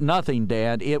not nothing,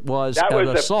 Dan. It was an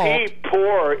assault. That was a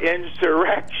poor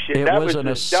insurrection. It was an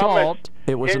assault.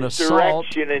 It was an assault.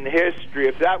 Insurrection in history.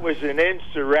 If that was an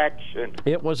insurrection.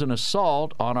 It was an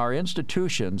assault on our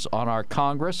institutions, on our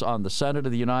Congress, on the Senate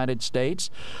of the United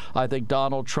States. I think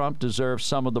Donald Trump deserves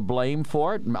some of the blame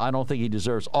for it. I don't think he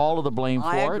deserves all of the blame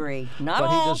for it. I agree. Not but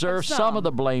all, he deserves some of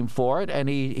the blame for it, and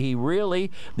he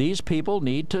really, these people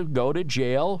need to go to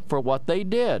jail for what they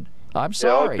did. I'm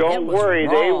sorry. No, don't worry.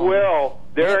 Wrong. They will.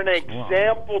 They're an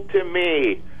example to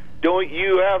me. Don't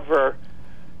you ever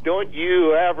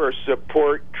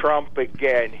support Trump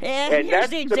again. And that's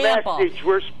the message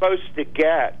we're supposed to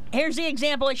get. Here's the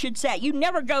example I should say. You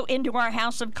never go into our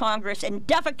House of Congress and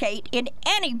defecate in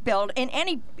any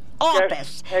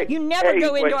office. You never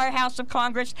go into our House of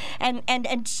Congress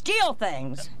and steal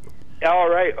things. All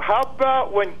right. How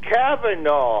about when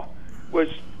Kavanaugh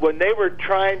when they were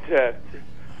trying to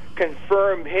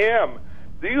confirm him,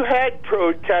 you had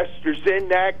protesters in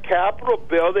that Capitol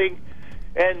building,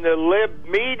 and the lib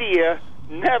media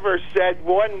never said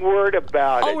one word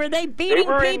about it. Oh, were they beating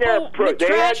were people in there with they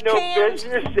trash had no cans?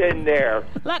 business in there.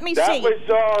 Let me that see. Was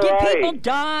all Did right. people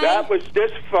die? That was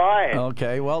just fine.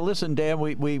 Okay, well, listen, Dan,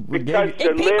 we Because gave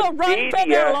Did the people lib run for their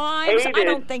media lives? I hated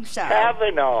don't think so.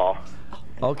 Kavanaugh.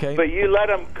 Okay. But you let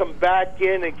them come back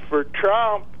in for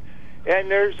Trump,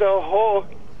 and there's a whole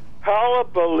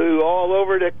hullabaloo all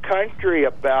over the country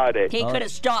about it. He could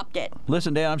have stopped it.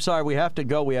 Listen, Dan, I'm sorry. We have to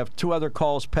go. We have 2 other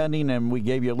calls pending, and we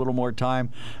gave you a little more time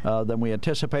than we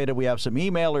anticipated. We have some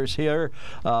emailers here.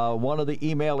 One of the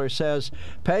emailers says,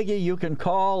 Peggy, you can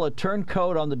call a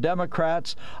turncoat on the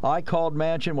Democrats. I called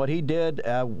Manchin what he did,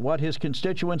 what his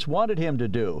constituents wanted him to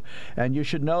do. And you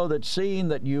should know that seeing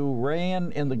that you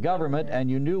ran in the government and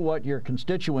you knew what your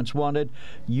constituents wanted,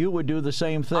 you would do the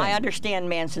same thing. I understand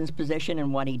Manson's position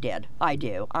and what he did. I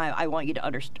do. I want you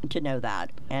to know that,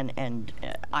 and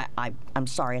I'm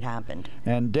sorry it happened.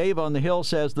 And Dave on the Hill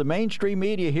says the mainstream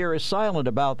media here is silent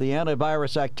about the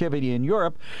antivirus activity in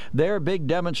Europe. Their big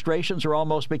demonstrations are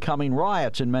almost becoming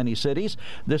riots in many cities.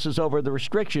 This is over the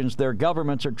restrictions their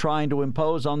governments are trying to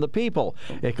impose on the people.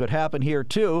 It could happen here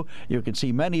too. You can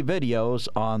see many videos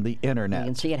on the internet. You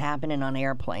can see it happening on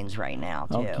airplanes right now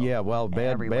too. Oh, yeah, well,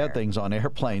 bad things on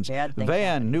airplanes.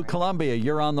 Van, New Columbia,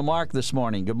 you're on the mark this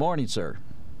morning. Good morning, sir.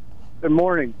 Good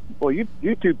morning. Well, you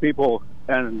 2 people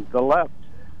and the left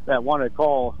that want to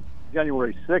call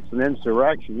January 6th an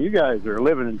insurrection, you guys are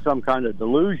living in some kind of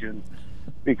delusion,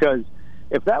 because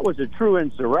if that was a true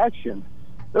insurrection,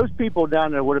 those people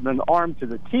down there would have been armed to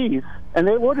the teeth, and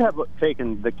they would have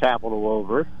taken the Capitol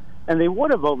over, and they would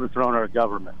have overthrown our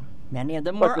government. Many of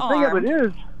them were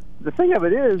armed. The thing of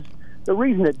it is, the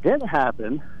reason it didn't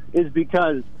happen is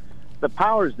because the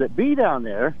powers that be down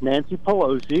there, Nancy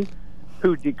Pelosi,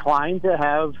 who declined to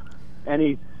have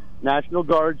any National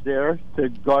Guards there to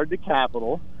guard the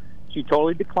Capitol, she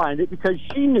totally declined it because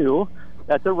she knew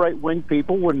that the right-wing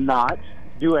people would not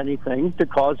do anything to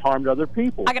cause harm to other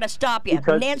people. I got to stop you.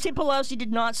 Nancy Pelosi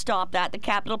did not stop that. The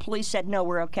Capitol Police said, no,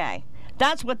 we're okay.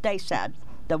 That's what they said.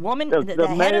 The woman, the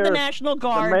head of the National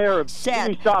Guard,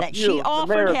 said that she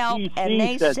offered help, and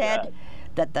they said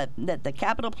that the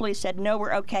Capitol Police said, no,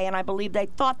 we're okay, and I believe they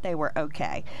thought they were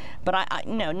okay. But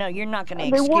no, you're not going to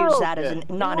excuse that as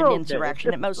not an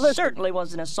insurrection. It most certainly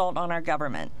was an assault on our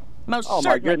government. Most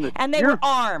certainly. And they were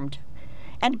armed.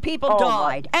 And people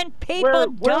died. And people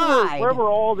died. Where were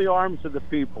all the arms of the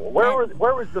people? Where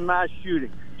was the mass shooting?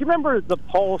 Do you remember the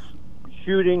Pulse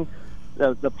shooting?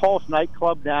 The Pulse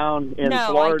nightclub down in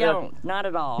Florida? No, I don't. Not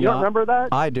at all. You don't remember that?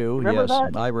 I do, remember yes.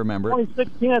 That? I remember.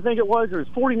 2016, I think it was. There was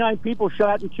 49 people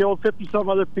shot and killed, 50-some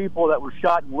other people that were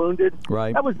shot and wounded.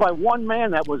 Right. That was by one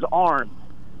man that was armed.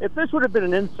 If this would have been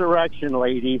an insurrection,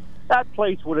 lady, that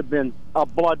place would have been a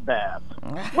bloodbath.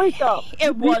 Wake up.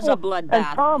 It was a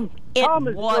bloodbath. It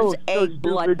was a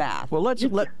bloodbath. Well,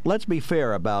 let's be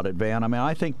fair about it, Van. I mean,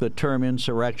 I think the term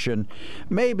insurrection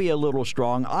may be a little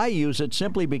strong. I use it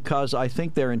simply because I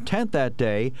think their intent that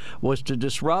day was to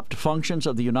disrupt functions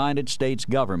of the United States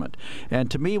government. And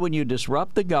to me, when you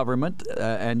disrupt the government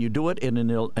and you do it in an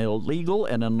illegal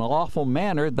and an unlawful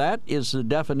manner, that is the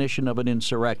definition of an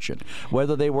insurrection,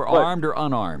 whether they were armed or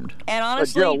unarmed. And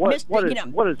honestly, Joe,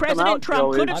 President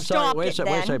Trump could have stopped it then.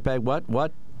 Wait a second, Peg.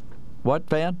 What,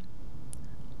 Van?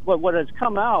 Well, what has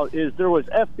come out is there was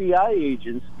FBI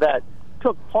agents that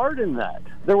took part in that.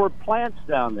 There were plants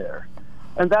down there,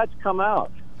 and that's come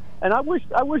out. And I wish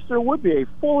there would be a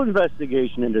full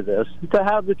investigation into this to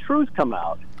have the truth come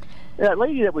out. That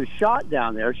lady that was shot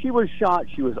down there, she was shot.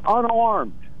 She was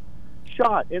unarmed,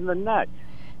 shot in the neck.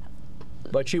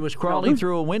 But she was crawling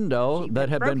through a window that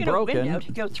had been broken. A window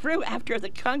to go through after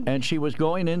the and she was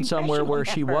going in somewhere where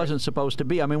she wasn't supposed to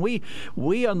be. I mean,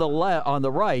 we on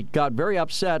the right got very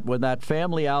upset when that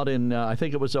family out in I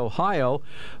think it was Ohio,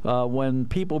 when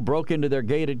people broke into their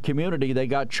gated community, they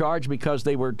got charged because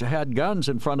they had guns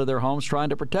in front of their homes trying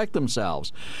to protect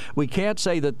themselves. We can't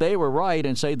say that they were right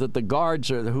and say that the guards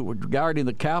who were guarding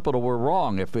the Capitol were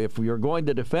wrong. If you're going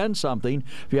to defend something,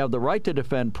 if you have the right to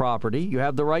defend property, you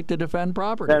have the right to defend property.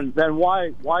 Then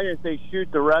why didn't they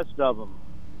shoot the rest of them?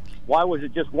 Why was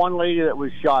it just one lady that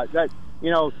was shot? That,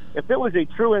 if it was a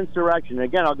true insurrection,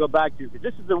 again, I'll go back to, because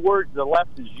this is the word the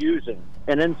left is using,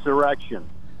 an insurrection.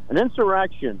 An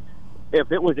insurrection,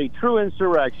 if it was a true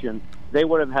insurrection, they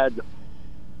would have had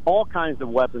all kinds of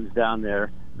weapons down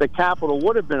there. The Capitol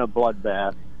would have been a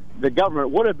bloodbath. The government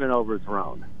would have been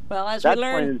overthrown. Well, as That's we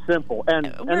learn, plain and simple.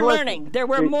 We're learning. There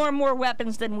were more and more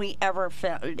weapons than we ever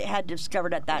had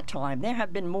discovered at that time. There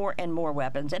have been more and more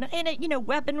weapons. And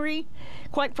weaponry,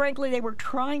 quite frankly, they were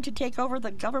trying to take over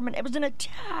the government. It was an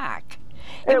attack.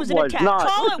 It was an attack. Not.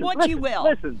 Call it what you will.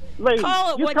 Listen, lady,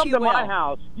 call it you what come you to will. my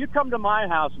house. You come to my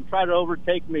house and try to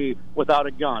overtake me without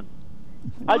a gun.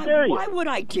 I dare you. Why would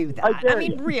I do that? I dare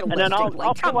mean, you. realistically, and then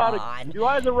I'll come pull out on. do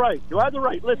I have the right? Do I have the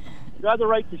right? Listen, do I have the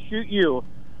right to shoot you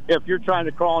if you're trying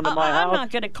to crawl into my house? I'm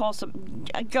not going to call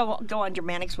go on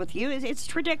Germanics with you.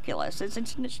 It's ridiculous. It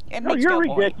makes you're no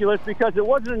ridiculous because it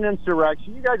wasn't an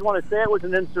insurrection. You guys want to say it was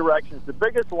an insurrection. It's the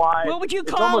biggest lie. What would you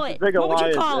It's call almost it? as big a What would you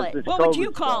lie call as it? this What would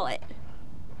you COVID call stuff. it?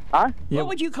 Huh? What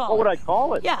would you call it? What would I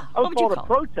call it? Yeah. I would call it a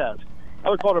protest. I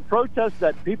would call it a protest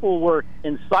that people were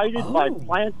incited by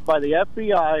the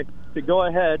FBI to go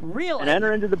ahead and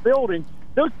enter into the building.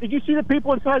 Did you see the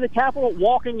people inside the Capitol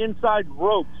walking inside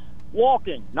ropes?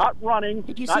 Walking, not running,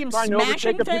 Did you not see them trying to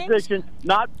overtake a things? position,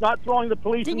 not throwing the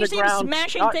police in the ground. Didn't you see them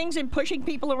smashing things and pushing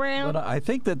people around? But I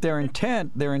think that their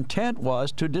intent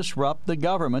was to disrupt the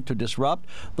government, to disrupt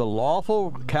the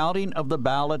lawful counting of the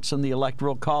ballots in the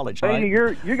Electoral College. Lady,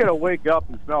 you're going to wake up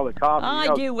and smell the coffee.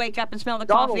 I do wake up and smell the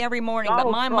coffee every morning, but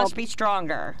mine must be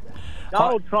stronger.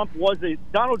 Donald Trump was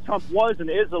and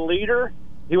is a leader.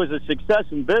 He was a success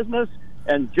in business.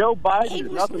 And Joe Biden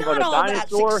is nothing but a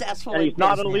dinosaur, and he's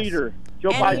not a leader. Joe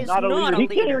Biden's not a leader. He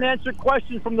can't even answer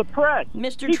questions from the press.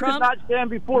 Mr. Trump could not stand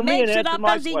before me and answer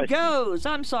my makes it up as he goes.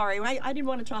 I'm sorry. I didn't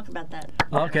want to talk about that.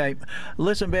 Okay.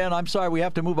 Listen, Ben, I'm sorry. We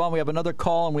have to move on. We have another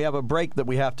call, and we have a break that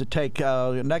we have to take.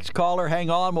 Next caller, hang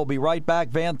on. We'll be right back.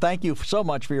 Van, thank you so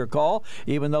much for your call.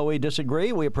 Even though we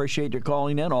disagree, we appreciate your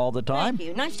calling in all the time. Thank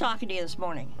you. Nice talking to you this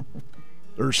morning.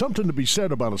 There's something to be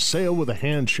said about a sale with a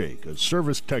handshake, a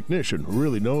service technician who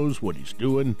really knows what he's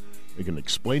doing. They can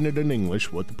explain it in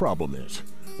English what the problem is.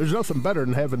 There's nothing better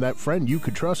than having that friend you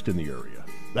could trust in the area.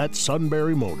 That's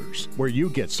Sunbury Motors, where you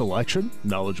get selection,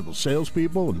 knowledgeable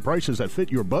salespeople, and prices that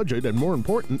fit your budget, and more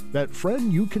important, that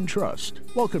friend you can trust.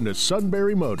 Welcome to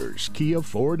Sunbury Motors, Kia,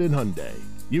 Ford, and Hyundai.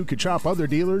 You could shop other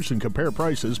dealers and compare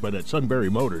prices, but at Sunbury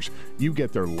Motors, you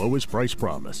get their lowest price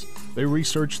promise. They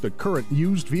research the current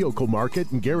used vehicle market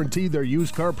and guarantee their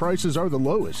used car prices are the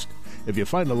lowest. If you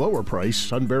find a lower price,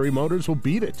 Sunbury Motors will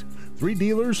beat it. 3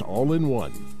 dealers all in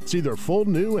one. See their full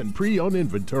new and pre-owned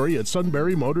inventory at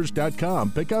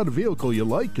sunburymotors.com. Pick out a vehicle you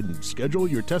like and schedule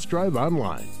your test drive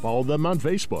online. Follow them on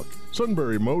Facebook.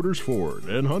 Sunbury Motors Ford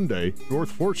and Hyundai,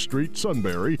 North 4th Street,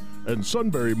 Sunbury, and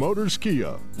Sunbury Motors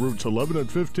Kia, routes 11 and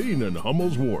 15 in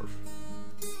Hummel's Wharf.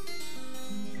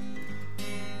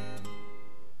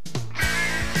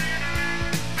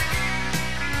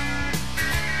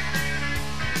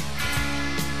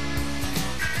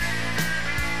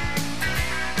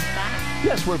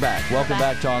 Yes, we're back. Welcome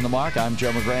back to On the Mark. I'm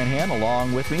Joe McGranhan.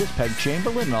 Along with me is Peg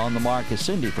Chamberlain. And on the Mark is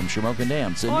Cindy from Shamokin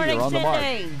Dam. Cindy, Morning, you're on Cindy. the Mark.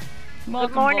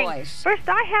 Welcome, Good morning. boys. First,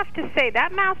 I have to say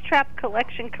that Mousetrap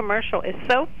Collection commercial is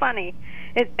so funny.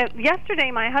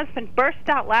 Yesterday, my husband burst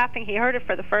out laughing. He heard it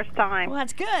for the first time. Well,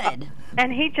 that's good.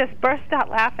 And he just burst out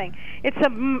laughing.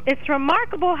 It's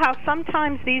remarkable how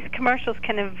sometimes these commercials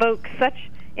can evoke such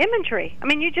imagery. I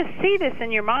mean, you just see this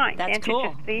in your mind. That's can't cool.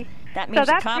 You just see? That means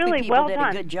so that's the copy really people well did done.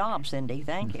 a good job, Cindy.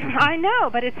 Thank you. I know,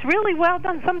 but it's really well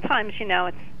done. Sometimes,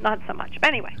 it's not so much. But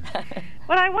anyway,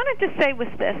 what I wanted to say was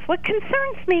this. What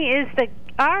concerns me is that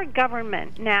our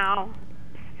government now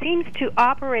seems to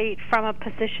operate from a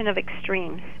position of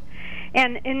extremes.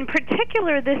 And in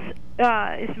particular, this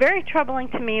is very troubling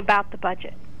to me about the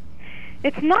budget.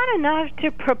 It's not enough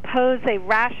to propose a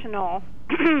rational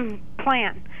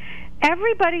plan.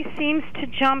 Everybody seems to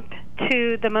jump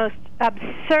to the most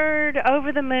absurd,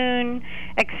 over-the-moon,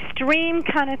 extreme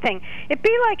kind of thing. It'd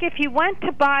be like if you went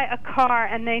to buy a car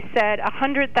and they said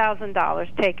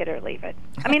 $100,000, take it or leave it.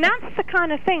 I mean, that's the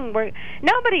kind of thing where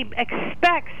nobody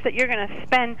expects that you're going to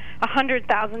spend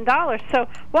 $100,000. So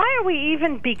why are we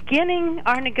even beginning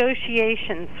our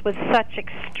negotiations with such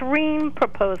extreme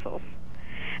proposals?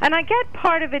 And I get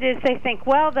part of it is they think,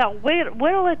 well, they'll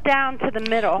whittle it down to the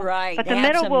middle. Right. But the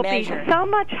middle will be so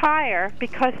much higher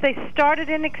because they started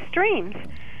in extremes.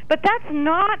 But that's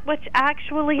not what's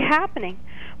actually happening.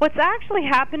 What's actually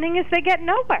happening is they get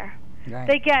nowhere.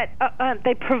 Right.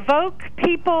 They provoke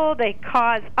people. They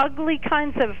cause ugly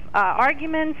kinds of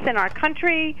arguments in our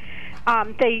country.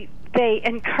 They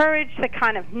encourage the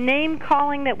kind of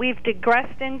name-calling that we've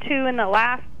digressed into in the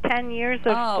last 10 years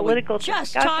of political discussion. We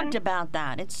just talked about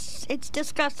that. It's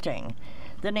disgusting,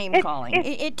 the name-calling.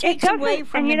 It takes away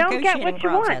from the negotiating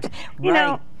process. You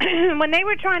know, when they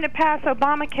were trying to pass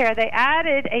Obamacare, they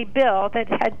added a bill that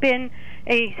had been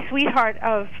a sweetheart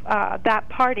of that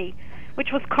party,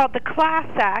 which was called the Class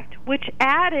Act, which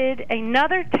added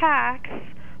another tax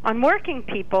on working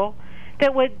people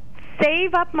that would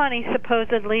save up money,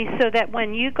 supposedly, so that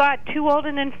when you got too old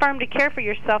and infirm to care for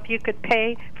yourself, you could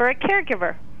pay for a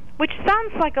caregiver. which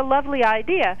sounds like a lovely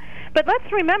idea. But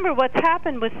let's remember what's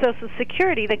happened with Social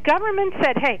Security. The government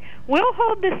said, hey, we'll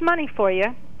hold this money for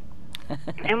you,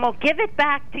 and we'll give it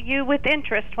back to you with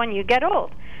interest when you get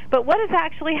old. But what has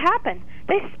actually happened?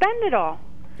 They spend it all.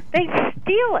 They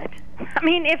steal it. I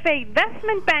mean, if a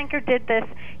investment banker did this,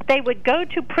 they would go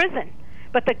to prison.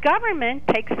 But the government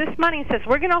takes this money and says,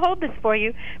 we're going to hold this for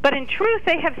you. But in truth,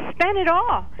 they have spent it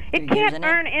all. It can't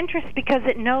earn interest because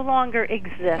it no longer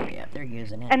exists. Yeah, they're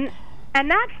using it. And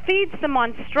that feeds the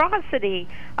monstrosity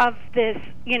of this,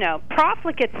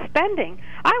 profligate spending.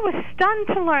 I was stunned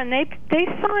to learn they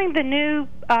signed the new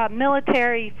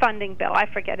military funding bill. I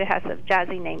forget, it has a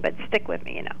jazzy name, but stick with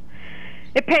me,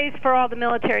 It pays for all the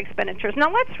military expenditures.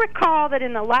 Now, let's recall that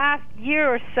in the last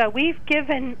year or so, we've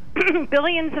given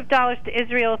billions of dollars to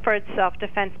Israel for its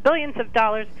self-defense, billions of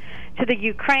dollars to the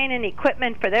Ukraine and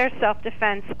equipment for their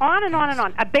self-defense, on and on and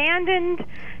on. Abandoned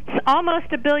almost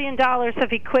 $1 billion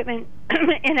of equipment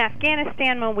in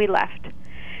Afghanistan when we left.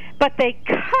 But they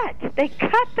cut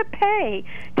the pay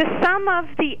to some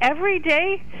of the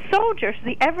everyday soldiers,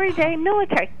 the everyday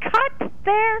military. Cut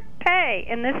their pay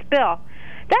in this bill.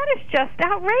 That is just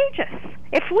outrageous.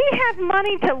 If we have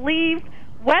money to leave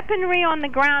weaponry on the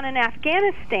ground in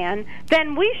Afghanistan,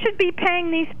 then we should be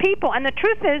paying these people. And the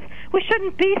truth is, we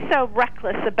shouldn't be so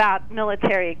reckless about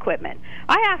military equipment.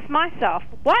 I ask myself,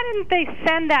 why didn't they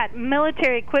send that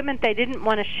military equipment they didn't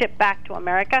want to ship back to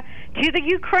America to the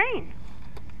Ukraine,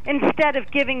 instead of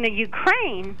giving the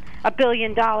Ukraine $1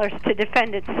 billion to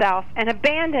defend itself and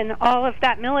abandon all of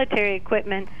that military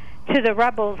equipment to the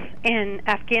rebels in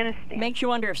Afghanistan? Makes you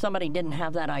wonder if somebody didn't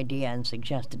have that idea and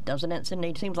suggested, doesn't it, Cindy?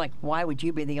 It seems like, why would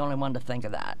you be the only one to think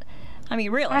of that? I mean,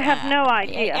 really. I have no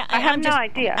idea. I have no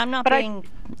idea. I'm not being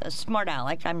a smart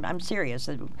aleck. I'm serious.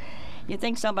 You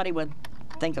think somebody would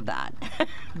think of that?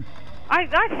 I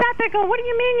sat there going, what do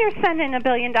you mean you're sending $1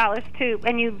 billion to,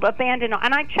 and you abandon,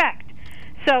 and I checked.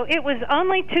 So it was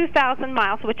only 2,000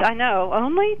 miles, which I know,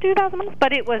 only 2,000 miles,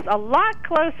 but it was a lot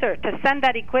closer to send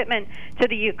that equipment to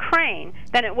the Ukraine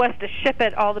than it was to ship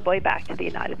it all the way back to the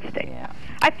United States. Yeah.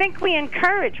 I think we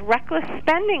encourage reckless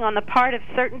spending on the part of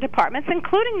certain departments,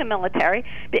 including the military,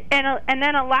 and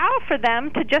then allow for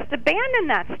them to just abandon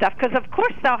that stuff, because of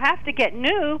course they'll have to get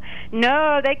new.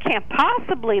 No, they can't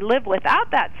possibly live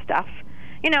without that stuff.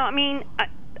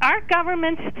 Our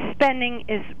government's spending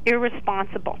is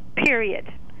irresponsible,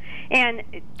 period. And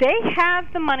they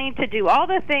have the money to do all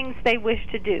the things they wish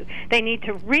to do. They need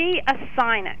to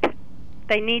reassign it.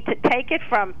 They need to take it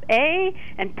from A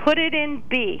and put it in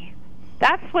B.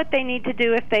 That's what they need to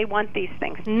do if they want these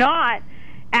things, not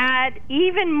add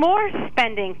even more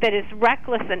spending that is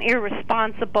reckless and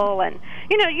irresponsible. And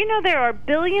there are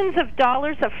billions of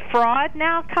dollars of fraud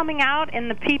now coming out in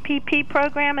the PPP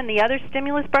program and the other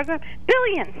stimulus program.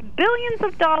 Billions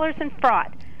of dollars in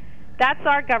fraud. That's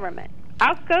our government.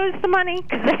 Out goes the money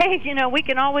because we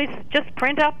can always just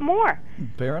print up more.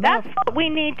 Fair enough. That's what we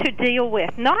need to deal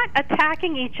with, not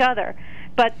attacking each other,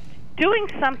 but doing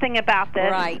something about this,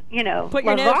 right. Put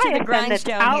your nose to the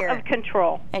grindstone out here of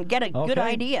control. And get a good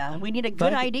idea. We need a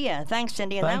good idea. Thanks,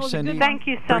 Cindy. And Thanks, that was Cindy. a good Thank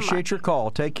you so much. Appreciate your call.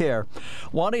 Take care.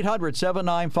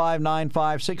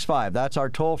 1-800-795-9565. That's our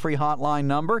toll-free hotline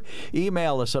number.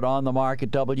 Email us at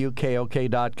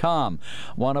onthemark@wkok.com.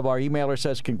 One of our emailers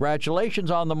says,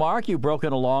 congratulations on the Mark. You've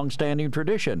broken a long-standing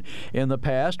tradition. In the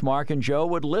past, Mark and Joe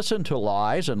would listen to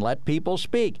lies and let people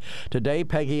speak. Today,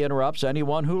 Peggy interrupts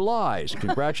anyone who lies.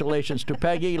 Congratulations to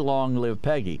Peggy. Long live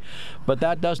Peggy. But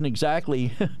that doesn't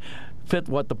exactly fit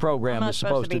what the program is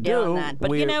supposed to do. That.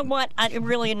 But you know what? It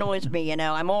really annoys me.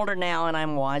 I'm older now and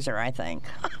I'm wiser, I think.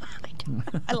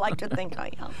 I like to think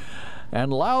I am.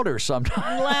 And louder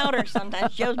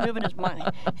sometimes. Joe's moving his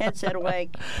headset away.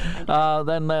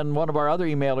 Then one of our other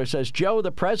emailers says, Joe,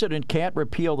 the president can't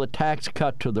repeal the tax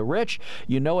cut to the rich.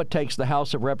 It takes the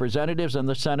House of Representatives and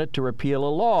the Senate to repeal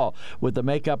a law. With the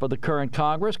makeup of the current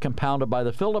Congress, compounded by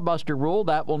the filibuster rule,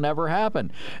 that will never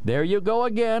happen. There you go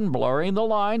again, blurring the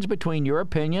lines between your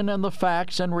opinion and the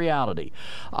facts and reality.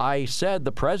 I said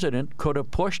the president could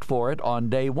have pushed for it on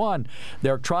day one.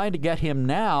 They're trying to get him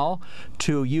now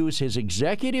to use his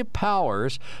executive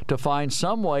powers to find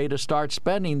some way to start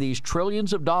spending these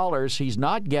trillions of dollars he's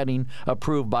not getting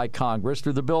approved by Congress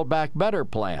through the Build Back Better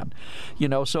plan.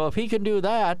 So if he can do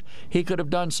that, he could have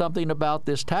done something about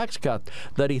this tax cut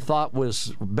that he thought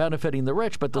was benefiting the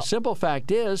rich. But the simple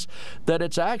fact is that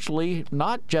it's actually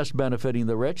not just benefiting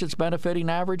the rich, it's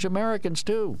benefiting average Americans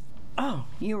too. Oh,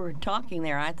 you were talking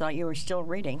there. I thought you were still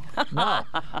reading. No,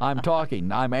 I'm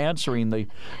talking. I'm answering the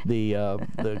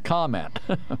comment.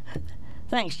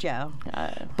 Thanks, Joe.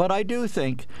 But I do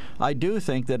think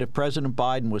that if President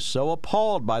Biden was so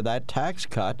appalled by that tax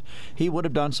cut, he would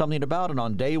have done something about it.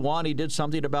 On day one, he did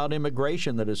something about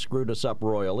immigration that has screwed us up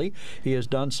royally. He has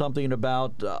done something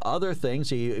about other things.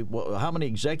 How many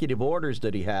executive orders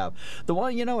did he have?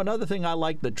 Another thing I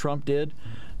like that Trump did,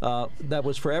 that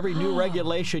was for every new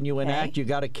regulation you enact, you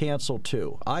got to cancel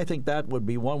 2. I think that would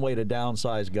be one way to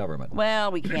downsize government.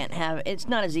 Well, we can't have. It's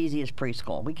not as easy as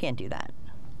preschool. We can't do that.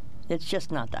 It's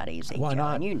just not that easy. Why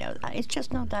not? And you know that. It's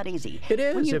just not that easy. It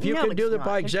is. If you can do that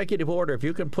by executive order, if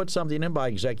you can put something in by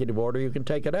executive order, you can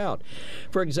take it out.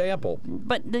 For example.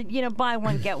 But, buy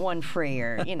one, get one free,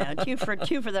 or, two for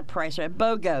the price. Or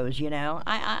BOGOs,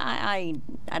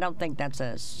 I don't think that's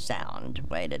a sound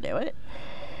way to do it.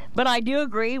 But I do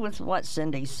agree with what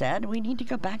Cindy said. We need to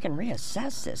go back and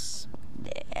reassess this.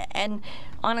 And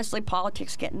honestly,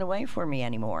 politics get in the way for me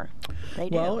anymore. They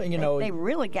do. Well, they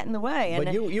really get in the way.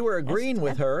 But you were agreeing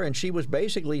with her, and she was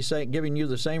basically giving you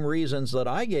the same reasons that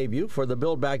I gave you for the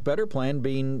Build Back Better plan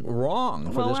being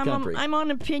wrong for this country. I'm on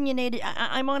opinionated.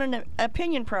 I'm on an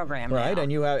opinion program. Right, now.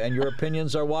 and your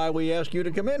opinions are why we ask you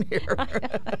to come in here.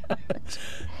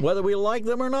 Whether we like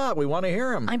them or not, we want to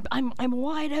hear them. I'm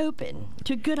wide open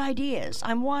to good ideas.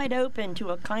 I'm wide open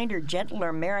to a kinder, gentler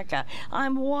America.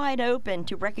 I'm wide open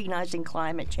to recognizing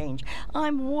climate change.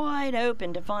 I'm wide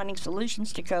open to finding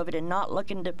solutions to COVID and not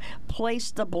looking to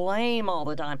place the blame all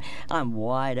the time. I'm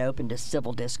wide open to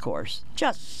civil discourse.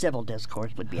 Just civil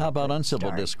discourse would be. How about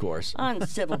uncivil discourse?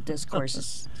 Uncivil discourse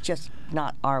is just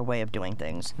not our way of doing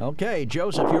things. Okay,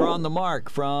 Joseph, you're on the mark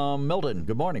from Milton.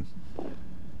 Good morning.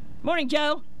 Morning,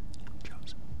 Joe.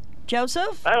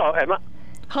 Joseph? Hello, Emma.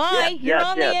 Hi, you're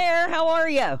on the air. How are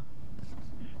you?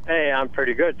 Hey, I'm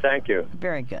pretty good, thank you.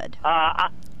 Very good. I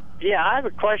have a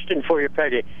question for you,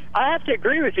 Peggy. I have to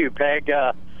agree with you, Peg.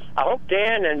 I hope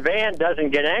Dan and Van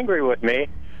doesn't get angry with me,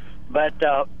 but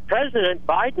President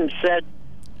Biden said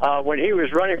when he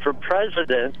was running for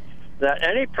president that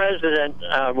any president,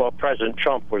 President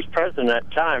Trump was president at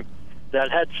the time, that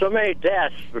had so many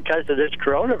deaths because of this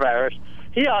coronavirus,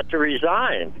 he ought to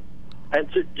resign. And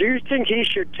do you think he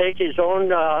should take his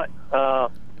own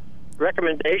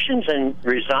recommendations and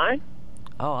resign?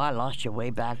 Oh, I lost you way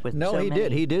back with No, he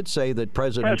did. He did say that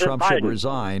President Trump should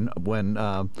resign when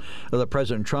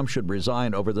President Trump should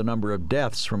resign over the number of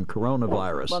deaths from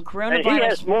coronavirus. Well, coronavirus.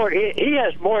 And he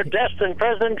has more deaths than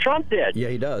President Trump did. Yeah,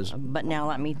 he does. But now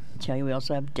let me tell you, we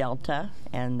also have Delta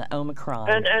and the Omicron.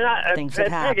 Things that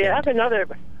happened.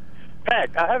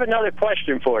 Peggy, I have another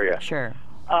question for you. Sure.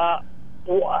 How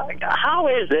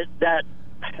is it that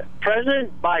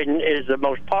President Biden is the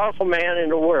most powerful man in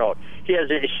the world? He's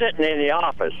sitting in the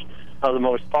office of the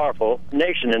most powerful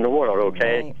nation in the world,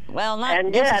 okay? Right. Well, not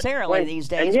necessarily these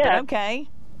days, but okay.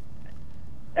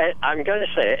 I'm going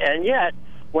to say it. And yet,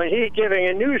 when he's giving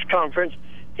a news conference,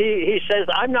 he says,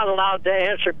 I'm not allowed to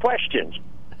answer questions.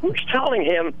 Who's telling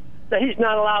him that he's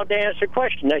not allowed to answer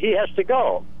questions, that he has to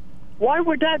go? Why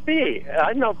would that be?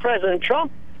 I know President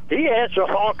Trump, he answers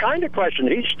all kinds of questions.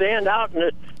 He'd stand out in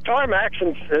the tarmacs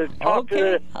and talk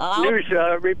to the news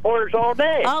reporters all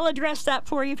day. I'll address that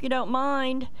for you if you don't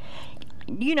mind.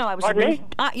 You know, I was.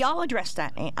 I'll address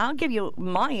that. I'll give you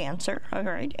my answer. All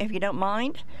right, if you don't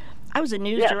mind. I was a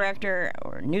news director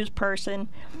or news person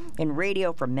in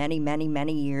radio for many, many,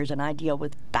 many years, and I deal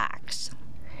with facts.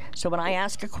 So when I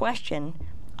ask a question,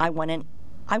 I want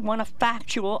a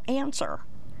factual answer.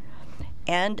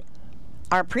 And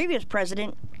our previous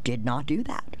president did not do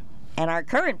that. And our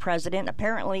current president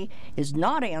apparently is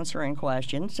not answering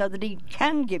questions so that he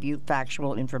can give you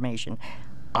factual information.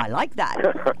 I like that.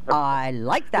 I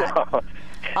like that.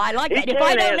 I like that. If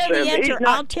I don't know the answer,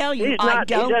 I'll tell you I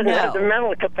don't know. He doesn't have the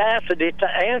mental capacity to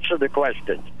answer the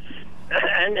questions.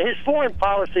 And his foreign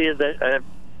policy is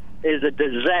a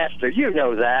disaster. You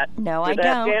know that. No, I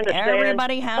don't.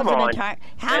 Everybody has an entire...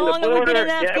 How long have we been in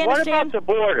Afghanistan? What about the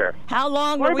border? How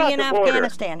long were we in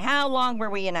Afghanistan? How long were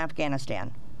we in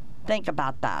Afghanistan? Think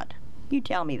about that. You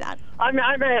tell me that. I'm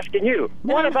asking you.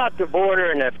 What about the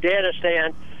border in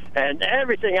Afghanistan and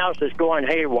everything else that's going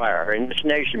haywire in this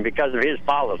nation because of his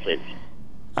policies?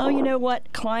 Oh, you know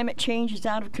what? Climate change is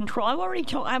out of control. I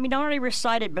already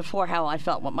recited before how I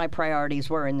felt what my priorities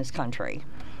were in this country.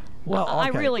 Well, okay. I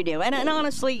really do, and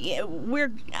honestly, we're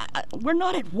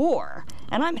not at war,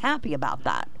 and I'm happy about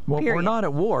that. Well, Period. we're not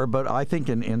at war, but I think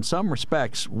in some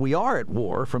respects we are at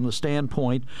war from the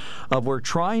standpoint of we're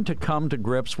trying to come to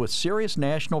grips with serious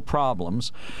national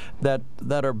problems that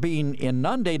are being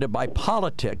inundated by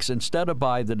politics instead of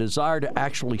by the desire to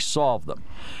actually solve them.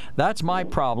 That's my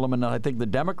problem, and I think the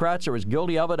Democrats are as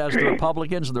guilty of it as the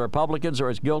Republicans, and the Republicans are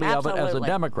as guilty of it as the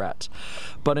Democrats.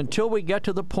 But until we get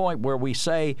to the point where we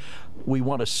say we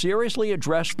want to seriously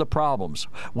address the problems,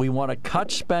 we want to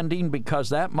cut spending because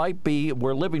that might be,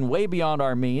 we're living way beyond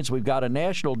our means. We've got a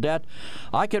national debt.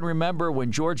 I can remember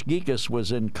when George Gekas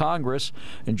was in Congress,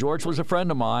 and George was a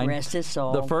friend of mine. Rest his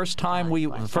soul. The first time we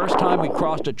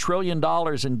crossed $1 trillion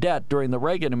in debt during the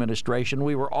Reagan administration,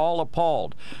 we were all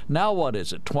appalled. Now what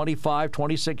is it?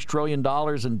 $26 trillion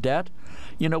in debt?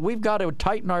 You know, we've got to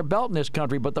tighten our belt in this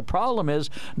country, but the problem is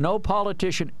no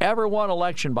politician ever won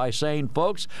election by saying,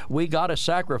 folks, we got to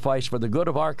sacrifice for the good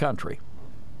of our country.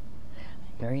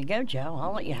 There you go, Joe.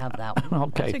 I'll let you have that one.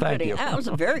 Okay, thank you. That was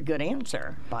a very good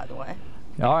answer, by the way.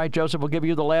 All right, Joseph, we'll give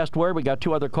you the last word. We got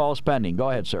 2 other calls pending.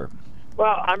 Go ahead, sir.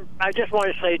 Well, I just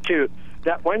want to say, too,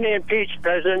 that when they impeached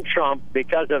President Trump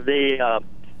because of the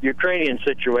Ukrainian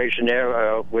situation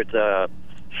there with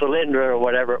Cylinder or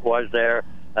whatever it was there,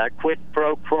 quid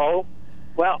pro quo,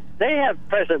 well, they have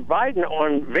President Biden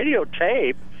on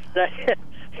videotape that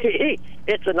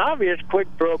it's an obvious quid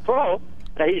pro quo.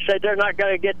 He said they're not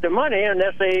going to get the money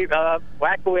unless they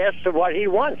acquiesce to what he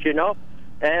wants, you know.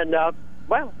 And,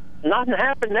 well, nothing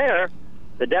happened there.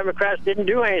 The Democrats didn't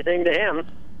do anything to him.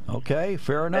 Okay,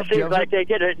 fair enough, It seems Joseph. like they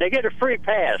get a free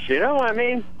pass, you know what I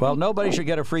mean? Well, nobody should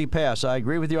get a free pass. I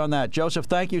agree with you on that. Joseph,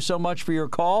 thank you so much for your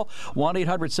call.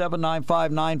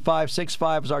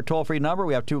 1-800-795-9565 is our toll-free number.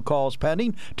 We have 2 calls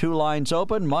pending, 2 lines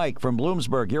open. Mike from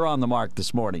Bloomsburg, you're on the mark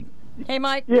this morning. Hey,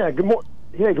 Mike. Yeah, good morning.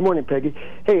 Yeah, good morning, Peggy.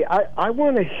 Hey, I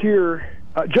want to hear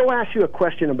Joe asked you a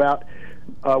question about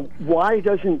why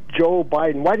doesn't Joe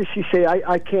Biden, why does she say,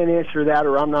 I can't answer that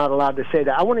or I'm not allowed to say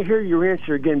that? I want to hear your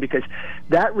answer again because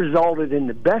that resulted in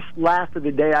the best laugh of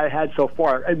the day I had so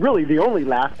far, and really the only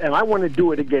laugh, and I want to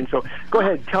do it again. So go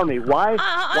ahead, tell me, why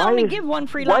I only give one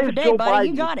free laugh a day, Joe buddy.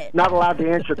 Biden You got it. not allowed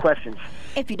to answer questions?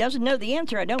 If he doesn't know the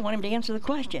answer, I don't want him to answer the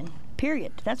question.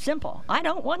 Period. That's simple. I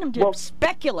don't want him to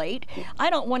speculate. I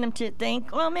don't want him to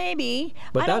think, well, maybe.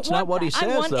 But that's not what he says,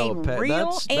 I want though. a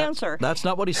real answer. That's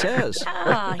not what he says. He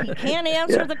can't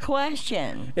answer the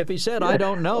question. If he said, I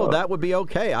don't know, that would be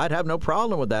okay. I'd have no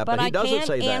problem with that, but he doesn't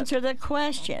say that. I can't answer the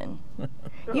question.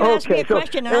 You ask me a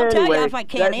question, and I'll tell you if I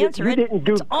can't answer it. You didn't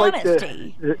do it's quite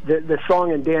honesty. the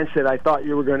song and dance that I thought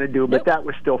you were going to do, but that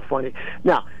was still funny.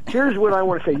 Now, here's what I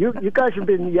want to say. You guys have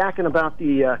been yakking about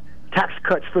the tax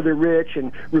cuts for the rich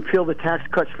and repeal the tax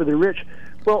cuts for the rich.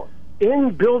 Well,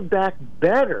 in Build Back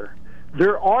Better,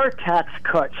 there are tax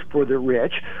cuts for the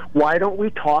rich. Why don't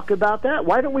we talk about that?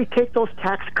 Why don't we take those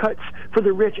tax cuts for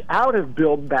the rich out of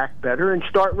Build Back Better and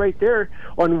start right there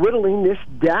on whittling this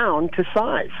down to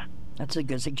size? That's a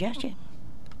good suggestion.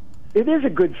 It is a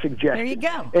good suggestion. There you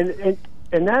go.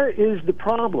 And that is the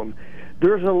problem.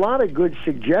 There's a lot of good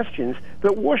suggestions,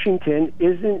 but Washington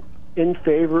isn't in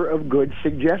favor of good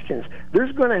suggestions.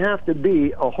 There's going to have to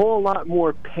be a whole lot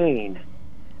more pain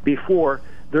before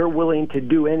they're willing to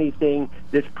do anything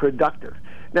that's productive.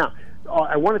 Now,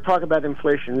 I want to talk about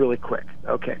inflation really quick.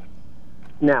 Okay.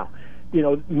 Now,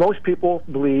 most people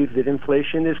believe that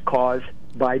inflation is caused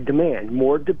by demand,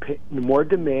 more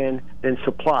demand than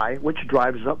supply, which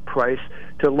drives up price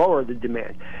to lower the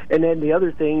demand. And then the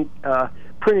other thing,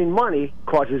 printing money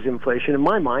causes inflation in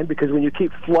my mind, because when you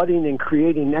keep flooding and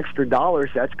creating extra dollars,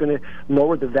 that's going to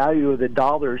lower the value of the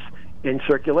dollars in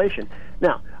circulation.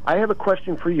 Now, I have a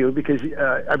question for you, because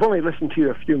I've only listened to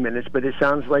you a few minutes, but it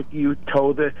sounds like you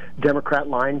toe the Democrat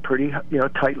line pretty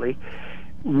tightly.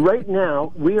 Right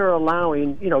now, we are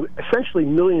allowing, essentially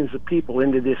millions of people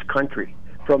into this country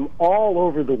from all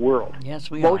over the world.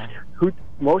 Yes, we are.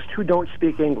 Most who don't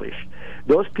speak English.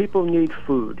 Those people need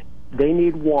food. They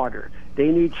need water. They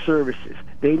need services.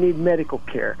 They need medical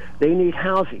care. They need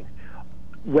housing.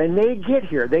 When they get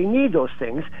here, they need those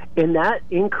things, and that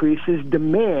increases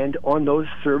demand on those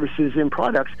services and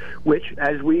products, which,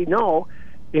 as we know,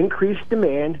 increased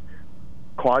demand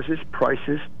causes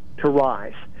prices to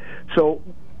rise. So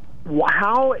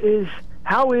how is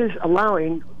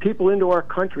allowing people into our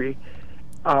country,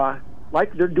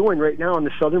 like they're doing right now on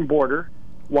the southern border,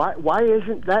 why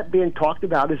isn't that being talked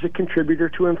about as a contributor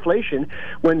to inflation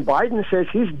when Biden says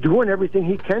he's doing everything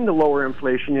he can to lower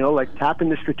inflation, like tapping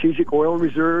the strategic oil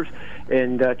reserves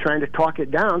and trying to talk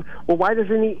it down? Well, why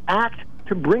doesn't he act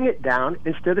to bring it down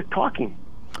instead of talking?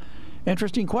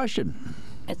 Interesting question.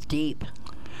 It's deep.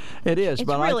 It is, it's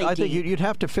but really I think deep. you'd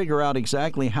have to figure out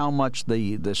exactly how much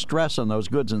the stress on those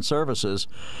goods and services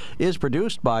is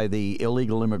produced by the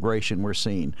illegal immigration we're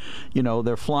seeing. You know,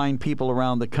 they're flying people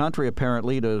around the country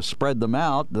apparently to spread them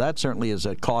out. That certainly is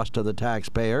a cost to the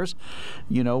taxpayers.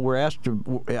 You know, we're asked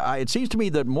to. It seems to me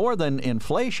that more than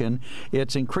inflation,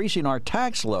 it's increasing our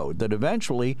tax load. That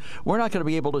eventually we're not going to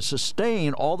be able to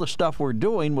sustain all the stuff we're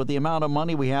doing with the amount of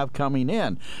money we have coming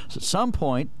in. So at some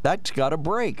point, that's got to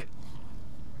break.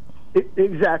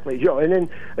 Exactly, Joe. And then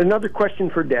another question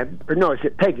for Deb, or no, is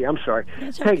it Peggy? I'm sorry,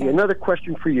 Peggy. Another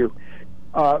question for you.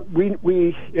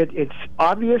 It's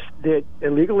obvious that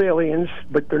illegal aliens,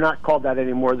 but they're not called that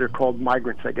anymore. They're called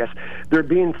migrants, I guess. They're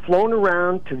being flown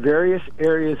around to various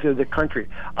areas of the country.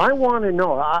 I want to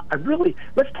know.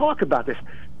 Let's talk about this.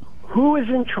 Who is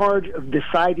in charge of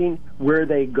deciding where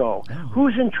they go?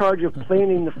 Who's in charge of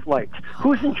planning the flights?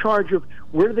 Who's in charge of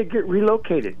where they get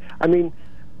relocated? I mean,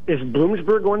 is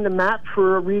Bloomsburg on the map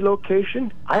for a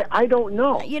relocation? I don't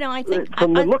know. You know, I think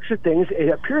from the looks of things, it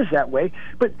appears that way.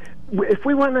 But if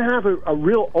we want to have a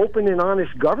real open and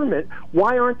honest government,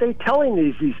 why aren't they telling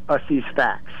us these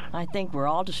facts? I think we're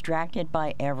all distracted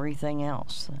by everything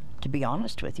else. To be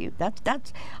honest with you,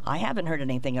 that's. I haven't heard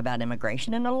anything about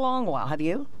immigration in a long while. Have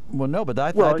you? Well, no, but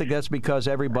I think that's because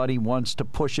everybody wants to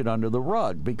push it under the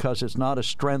rug because it's not a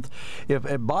strength. If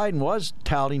Biden was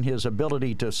touting his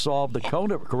ability to solve the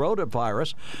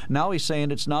coronavirus, now he's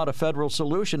saying it's not a federal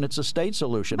solution, it's a state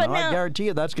solution. But I guarantee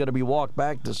you that's going to be walked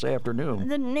back this afternoon.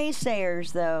 The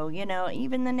naysayers, though, you know,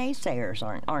 even the naysayers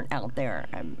aren't out there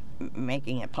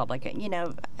making it public. You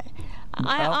know,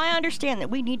 I understand that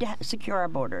we need to secure our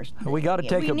borders. We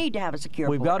need to have a secure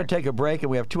border. We've got to take a break,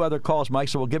 and we have two other calls, Mike,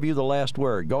 so we'll give you the last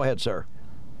word. Go ahead, sir.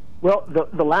 Well,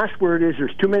 the last word is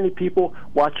there's too many people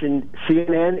watching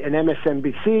CNN and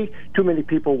MSNBC, too many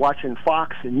people watching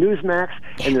Fox and Newsmax,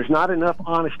 and there's not enough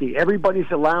honesty. Everybody's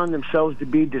allowing themselves to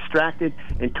be distracted,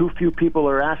 and too few people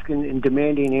are asking and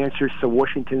demanding answers, so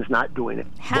Washington's not doing it.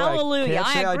 Hallelujah. Can't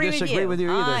say I disagree with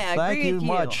you either. Thank you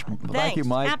much. Thanks. Thank you,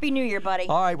 Mike. Happy New Year, buddy.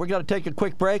 All right, we're going to take a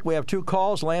quick break. We have two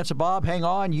calls. Lance and Bob, hang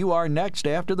on. You are next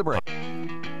after the break.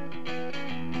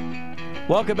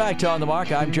 Welcome back to On the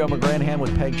Mark. I'm Joe McGranahan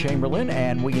with Peg Chamberlain,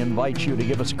 and we invite you to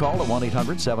give us a call at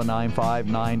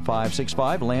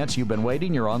 1-800-795-9565. Lance, you've been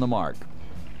waiting. You're on the mark.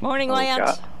 Morning,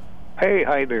 Lance. Hey,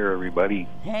 hi there, everybody.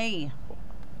 Hey.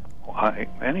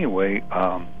 Anyway,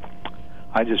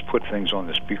 I just put things on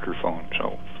the speakerphone,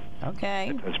 so.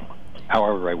 Okay.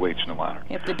 However I wait's no matter.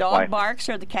 If the dog barks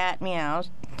or the cat meows,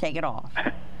 take it off.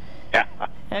 Yeah.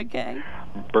 Okay.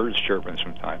 Birds chirping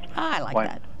sometimes. I like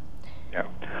that. Yeah.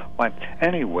 But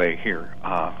anyway, here,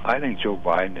 I think Joe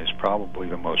Biden is probably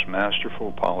the most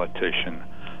masterful politician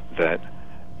that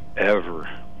ever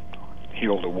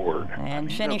healed a word. And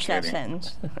finish that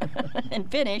sentence. And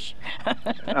finish.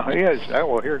 No, he is.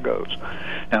 Well, here goes.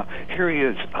 Now, here he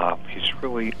is. He's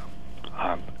really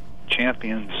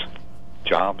champions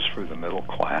jobs for the middle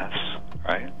class,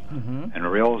 right? Mm-hmm.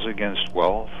 And rails against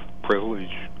wealth,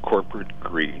 privilege, corporate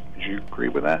greed. Would you agree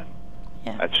with that?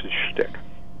 Yeah. That's his shtick.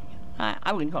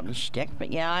 I wouldn't call it a shtick,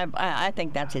 but yeah, I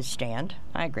think that's his stand.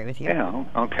 I agree with you. Yeah,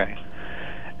 okay.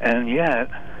 And yet,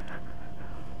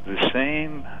 the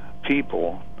same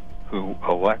people who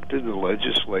elected the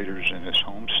legislators in his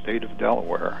home state of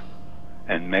Delaware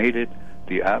and made it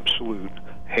the absolute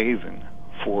haven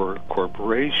for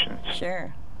corporations.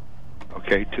 Sure.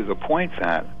 Okay, to the point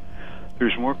that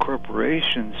there's more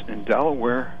corporations in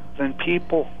Delaware than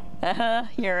people.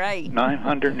 You're right.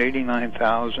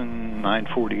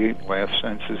 989,948 last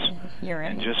census. You're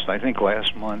right. And just, I think,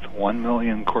 last month, 1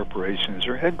 million corporations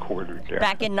are headquartered there.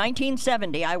 Back in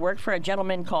 1970, I worked for a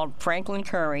gentleman called Franklin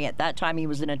Curry. At that time, he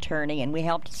was an attorney, and we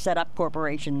helped set up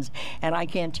corporations. And I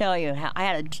can't tell you, I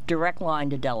had a direct line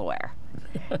to Delaware.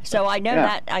 So I know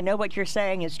that. I know what you're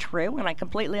saying is true, and I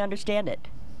completely understand it.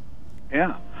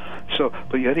 Yeah. So,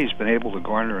 but yet he's been able to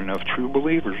garner enough true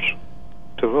believers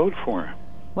to vote for him.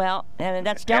 Well, and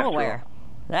that's Delaware.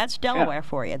 That's Delaware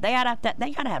for you. They got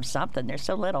to have something. They're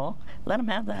so little. Let them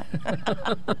have that.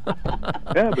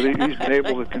 Yeah, but he's been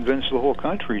able to convince the whole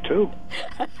country too.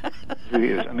 I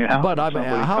mean,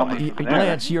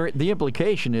 Lance, the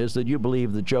implication is that you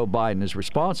believe that Joe Biden is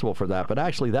responsible for that, but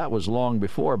actually that was long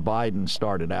before Biden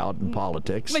started out in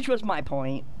politics. Which was my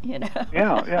point, you know.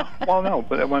 Yeah. Well, no,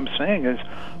 but what I'm saying is,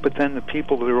 but then the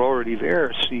people that are already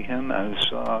there see him as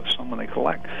someone they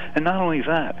collect, and not only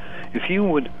that, if you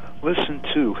would listen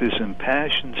to his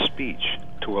impassioned speech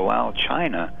to allow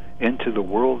China into the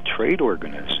World Trade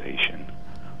Organization,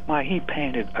 he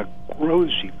painted a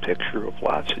rosy picture of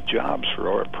lots of jobs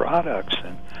for our products.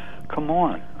 And come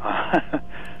on,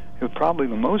 was probably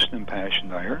the most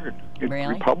impassioned I heard.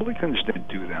 Really? Republicans didn't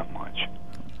do that much.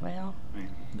 Well, I mean,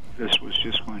 this was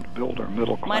just going to build our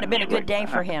middle class. Might have been a good right day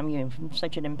back. for him.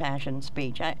 Such an impassioned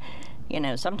speech.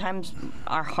 Sometimes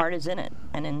our heart is in it,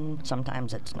 and then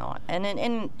sometimes it's not.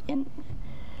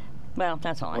 Well,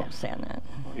 that's all I have to say on that.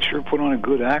 He sure put on a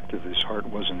good act if his heart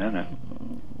wasn't in it.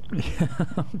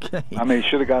 Okay. I mean, he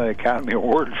should have got an Academy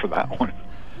Award for that one.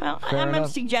 Well, I'm not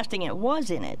suggesting it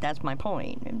was in it. That's my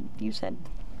point. You said.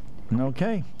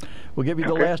 Okay. We'll give you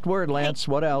the last word, Lance.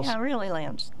 What else? Yeah, really,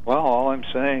 Lance. Well, all I'm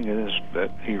saying is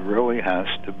that he really has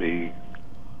to be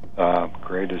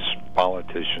greatest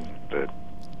politician that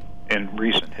in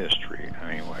recent history,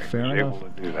 anyway. Fair He's enough. able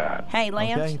to do that. Hey,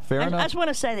 Lance. Okay, fair enough. I just want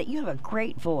to say that you have a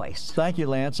great voice. Thank you,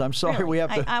 Lance. I'm sorry Really, we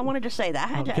have to. I wanted to say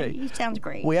that. Okay. He sounds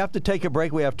great. We have to take a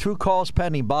break. We have 2 calls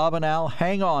pending. Bob and Al,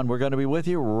 hang on. We're going to be with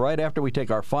you right after we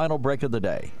take our final break of the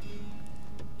day.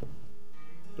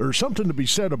 There's something to be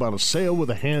said about a sale with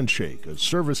a handshake, a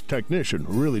service technician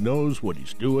who really knows what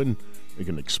he's doing. They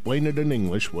can explain it in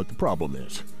English what the problem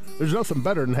is. There's nothing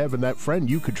better than having that friend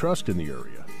you could trust in the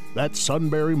area. That's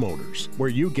Sunbury Motors, where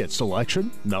you get selection,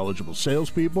 knowledgeable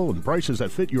salespeople, and prices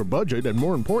that fit your budget, and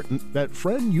more important, that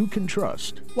friend you can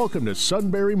trust. Welcome to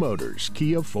Sunbury Motors,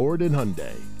 Kia, Ford, and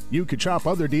Hyundai. You could shop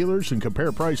other dealers and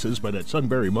compare prices, but at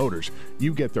Sunbury Motors,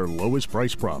 you get their lowest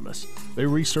price promise. They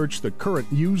research the current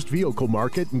used vehicle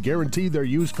market and guarantee their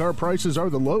used car prices are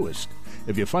the lowest.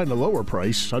 If you find a lower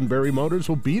price, Sunbury Motors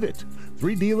will beat it.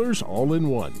 3 dealers all in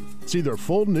one. See their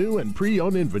full new and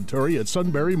pre-owned inventory at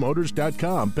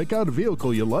sunburymotors.com. Pick out a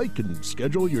vehicle you like and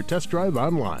schedule your test drive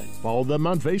online. Follow them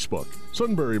on Facebook.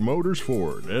 Sunbury Motors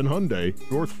Ford and Hyundai,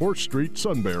 North 4th Street,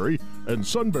 Sunbury, and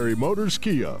Sunbury Motors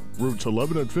Kia, routes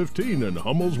 11 and 15 in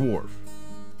Hummel's Wharf.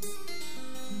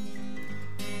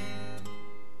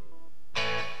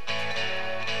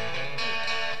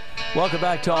 Welcome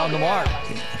back to On the Mark.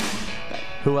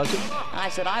 Who was it? I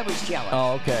said I was jealous.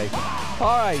 Oh, okay.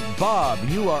 All right, Bob,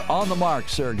 you are on the mark,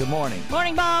 sir. Good morning.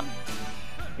 Morning, Bob.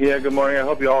 Yeah, good morning. I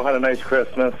hope you all had a nice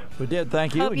Christmas. We did,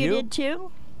 thank you. Hope And you did too.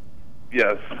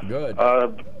 Yes. Good.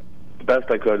 The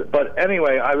best I could. But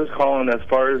anyway, I was calling as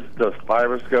far as the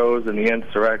virus goes and the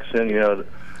insurrection,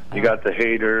 you got the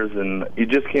haters, and you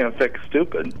just can't fix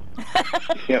stupid.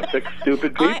 You can't fix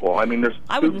stupid people. I mean, they're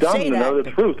too dumb to know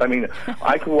the truth. I mean,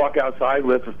 I can walk outside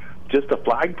with just a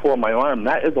flagpole on my arm.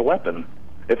 That is a weapon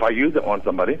if I use it on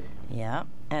somebody. Yeah,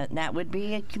 and that would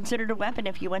be considered a weapon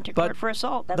if you went to court for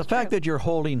assault. That's the fact that you're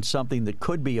holding something that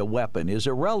could be a weapon is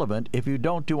irrelevant if you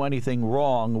don't do anything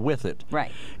wrong with it.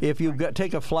 Right. If you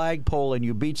take a flagpole and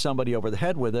you beat somebody over the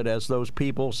head with it, as those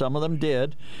people, some of them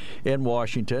did in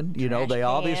Washington, they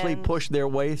obviously pushed their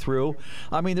way through.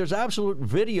 I mean, there's absolute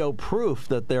video proof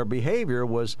that their behavior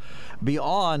was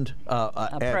beyond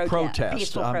a protest.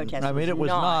 Peaceful protest. I mean, it was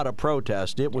not a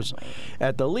protest. It was,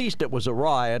 at the least, it was a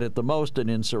riot. At the most, an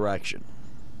insurrection.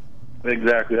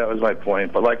 Exactly, that was my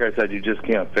point. But like I said, you just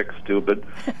can't fix stupid.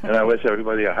 And I wish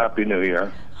everybody a Happy New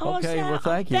Year. Okay, well,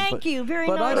 thank you. Thank you, very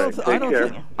but nice. I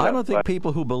don't think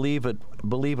people who believe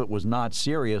it was not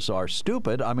serious are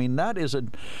stupid. I mean, that is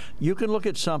you can look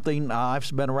at something.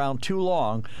 I've been around too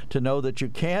long to know that you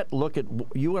can't look at.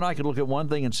 You and I can look at one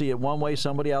thing and see it one way.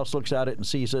 Somebody else looks at it and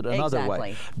sees it another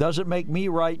way. Doesn't make me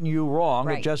right and you wrong.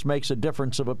 Right. It just makes a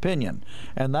difference of opinion,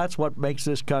 and that's what makes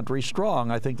this country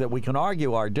strong. I think that we can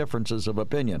argue our differences of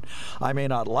opinion. I may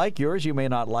not like yours. You may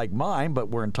not like mine, but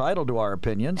we're entitled to our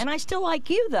opinions. And I still like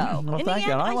you, though. Well, in thank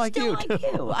the end, you. I like you, still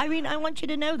like you. I mean, I want you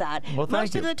to know that. Well,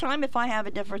 most of the time, if I have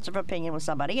a difference of opinion with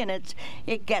somebody and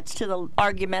it gets to the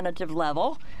argumentative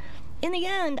level, in the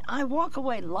end, I walk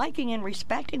away liking and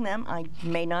respecting them. I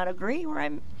may not agree, or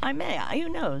I may. Who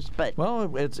knows? But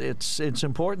well, it's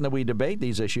important that we debate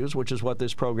these issues, which is what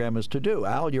this program is to do.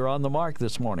 Al, you're on the mark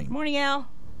this morning. Morning, Al.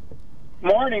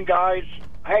 Morning, guys.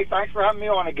 Hey, thanks for having me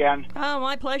on again. Oh,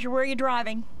 my pleasure. Where are you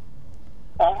driving?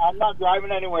 I'm not driving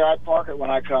anywhere. I park it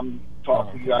when I come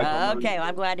talk to you guys. Okay, well,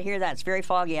 I'm glad to hear that. It's very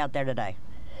foggy out there today.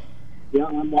 Yeah,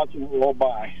 I'm watching it roll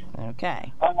by.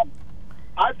 Okay.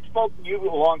 I spoke to you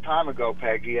a long time ago,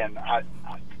 Peggy, and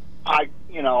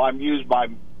I'm used my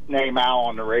name Al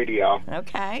on the radio.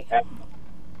 Okay. And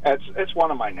it's one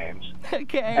of my names.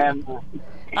 Okay. And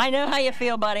I know how you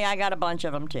feel, buddy. I got a bunch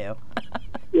of them too.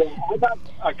 Yeah,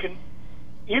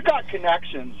 you got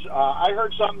connections. I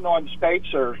heard something on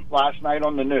Spacer last night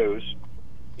on the news,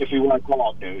 if you want to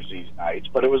call it news these nights,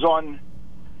 but it was on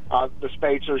the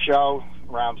Spacer show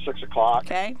around 6 o'clock.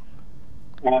 Okay.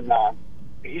 And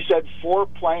he said 4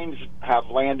 planes have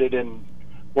landed in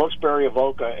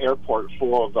Wilkes-Barre-Avoca Airport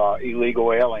full of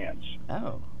illegal aliens.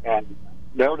 Oh. And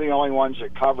they're the only ones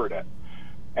that covered it.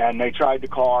 and they tried to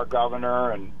call our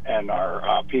governor and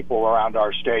our people around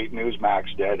our state,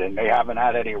 Newsmax did, and they haven't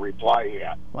had any reply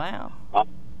yet. Wow.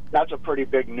 That's a pretty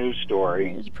big news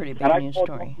story. It is a pretty big news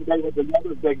story. Today was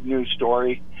another big news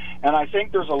story, and I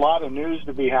think there's a lot of news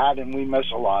to be had, and we miss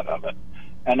a lot of it.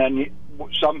 And then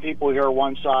some people hear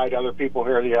one side, other people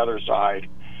hear the other side,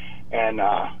 and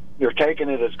they're taking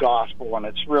it as gospel, and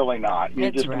it's really not.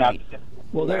 You just have to.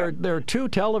 Well, there are 2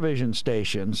 television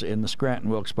stations in the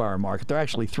Scranton-Wilkes-Barre market. There are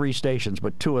actually 3 stations,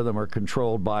 but 2 of them are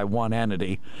controlled by one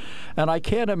entity. And I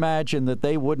can't imagine that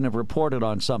they wouldn't have reported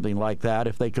on something like that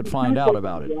if they could find out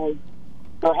about it.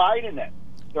 They're hiding it.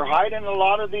 They're hiding a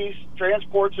lot of these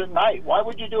transports at night. Why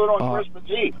would you do it on Christmas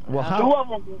Eve? Well, 2 of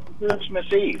them were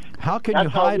Christmas Eve. How can you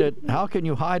hide it? How can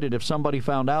you hide it if somebody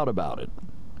found out about it?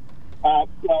 Well,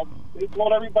 they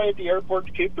told everybody at the airport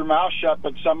to keep their mouth shut,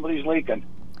 but somebody's leaking.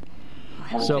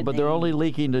 So, but they're only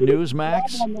leaking to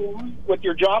Newsmax? With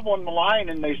your job on the line,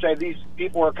 and they say these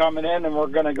people are coming in and we're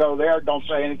going to go there, don't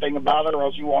say anything about it or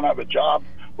else you won't have a job.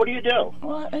 What do you do?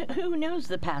 Well, who knows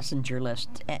the passenger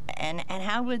list? And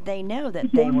how would they know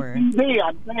that they were? TV.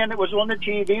 I'm saying it was on the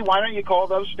TV. Why don't you call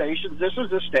those stations? This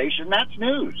is a station. That's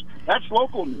news. That's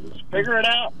local news. Figure it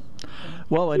out.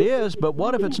 Well, it is, but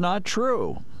what if it's not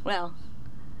true? Well,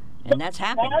 and that's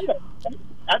happened.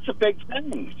 That's a big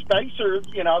thing. Spacer,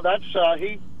 that's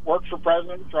he worked for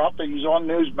President Trump. He's on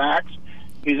Newsmax.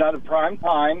 He's at a prime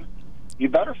time. You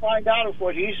better find out if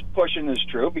what he's pushing is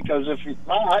true, because if it's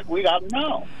not, we got to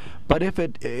know. But if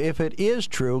it is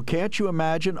true, can't you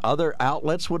imagine other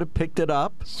outlets would have picked it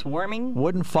up? Swarming?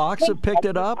 Wouldn't Fox have picked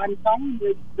it up? I'm telling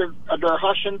you, they're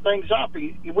hushing things up.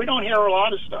 We don't hear a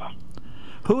lot of stuff.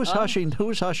 Who's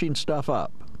hushing stuff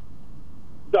up?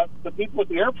 The people at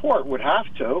the airport would have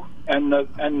to, and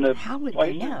the how would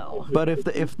they know? But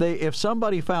if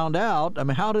somebody found out, I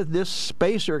mean, how did this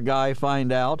Spacer guy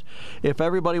find out if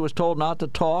everybody was told not to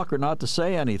talk or not to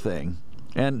say anything?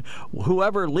 And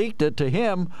whoever leaked it to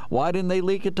him, why didn't they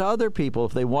leak it to other people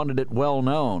if they wanted it well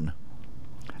known?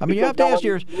 I mean, you have to ask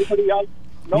He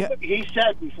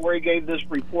said before he gave this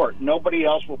report, nobody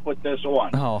else will put this on.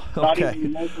 Oh, okay. Not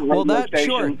even local well, that stations,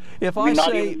 sure. If I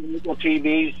not say even local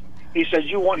TVs. He says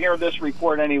you won't hear this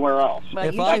report anywhere else.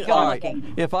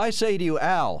 If I say to you,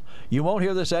 Al, you won't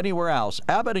hear this anywhere else,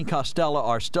 Abbott and Costello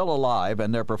are still alive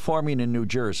and they're performing in New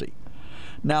Jersey.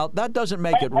 Now, that doesn't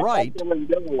make it right.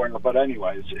 But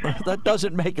anyways. That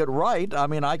doesn't make it right. I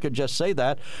mean, I could just say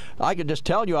that. I could just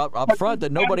tell you up front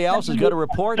that nobody else is going to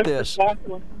report this.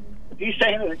 He's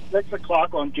saying it at 6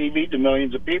 o'clock on TV to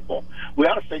millions of people. We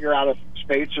ought to figure out if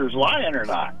Spacer's lying or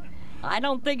not. I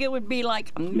don't think it would be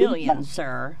like millions,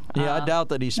 sir. Yeah, I doubt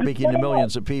that he's speaking to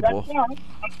millions of people.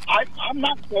 I'm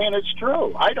not saying it's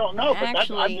true. I don't know,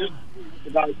 but I'm just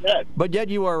about it. But yet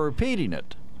you are repeating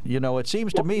it. It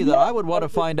seems to me that I would want to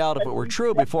find out if it were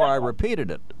true before I repeated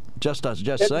it. Just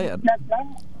saying.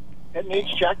 It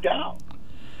needs checked out.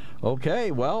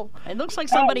 Okay, well. It looks like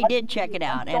somebody did check it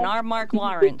out, and our Mark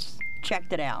Lawrence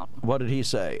checked it out. What did he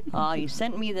say? He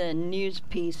sent me the news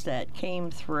piece that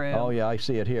came through. Oh, yeah, I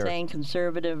see it here. Saying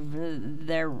conservative,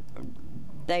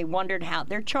 they wondered how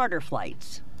their charter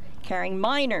flights carrying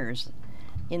minors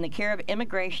in the care of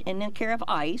immigration, in the care of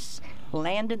ICE,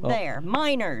 landed there.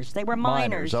 Minors. They were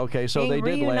minors. Okay, so they did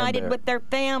land there. Reunited with their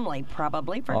family,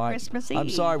 probably, for Christmas Eve. I'm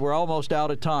sorry, we're almost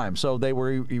out of time. So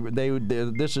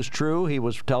this is true? He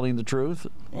was telling the truth?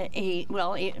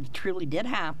 It truly did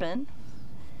happen.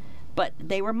 But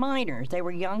they were minors. They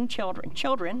were young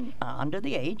children under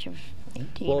the age of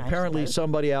 18. Well, apparently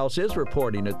somebody else is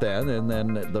reporting it then, and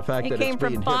then the fact that it's being came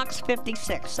from Fox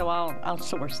 56, so I'll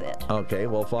source it. Okay,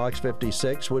 well, Fox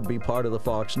 56 would be part of the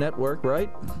Fox network, right?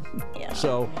 Yeah.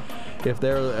 So if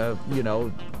they're,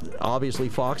 obviously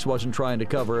Fox wasn't trying to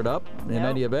cover it up in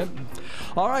any event.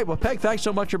 All right, well, Peg, thanks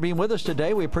so much for being with us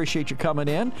today. We appreciate you coming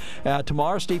in.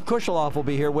 Tomorrow, Steve Kushaloff will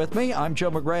be here with me. I'm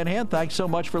Joe McGranahan. Thanks so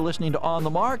much for listening to On the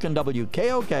Mark and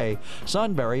WKOK,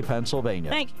 Sunbury, Pennsylvania.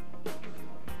 Thanks.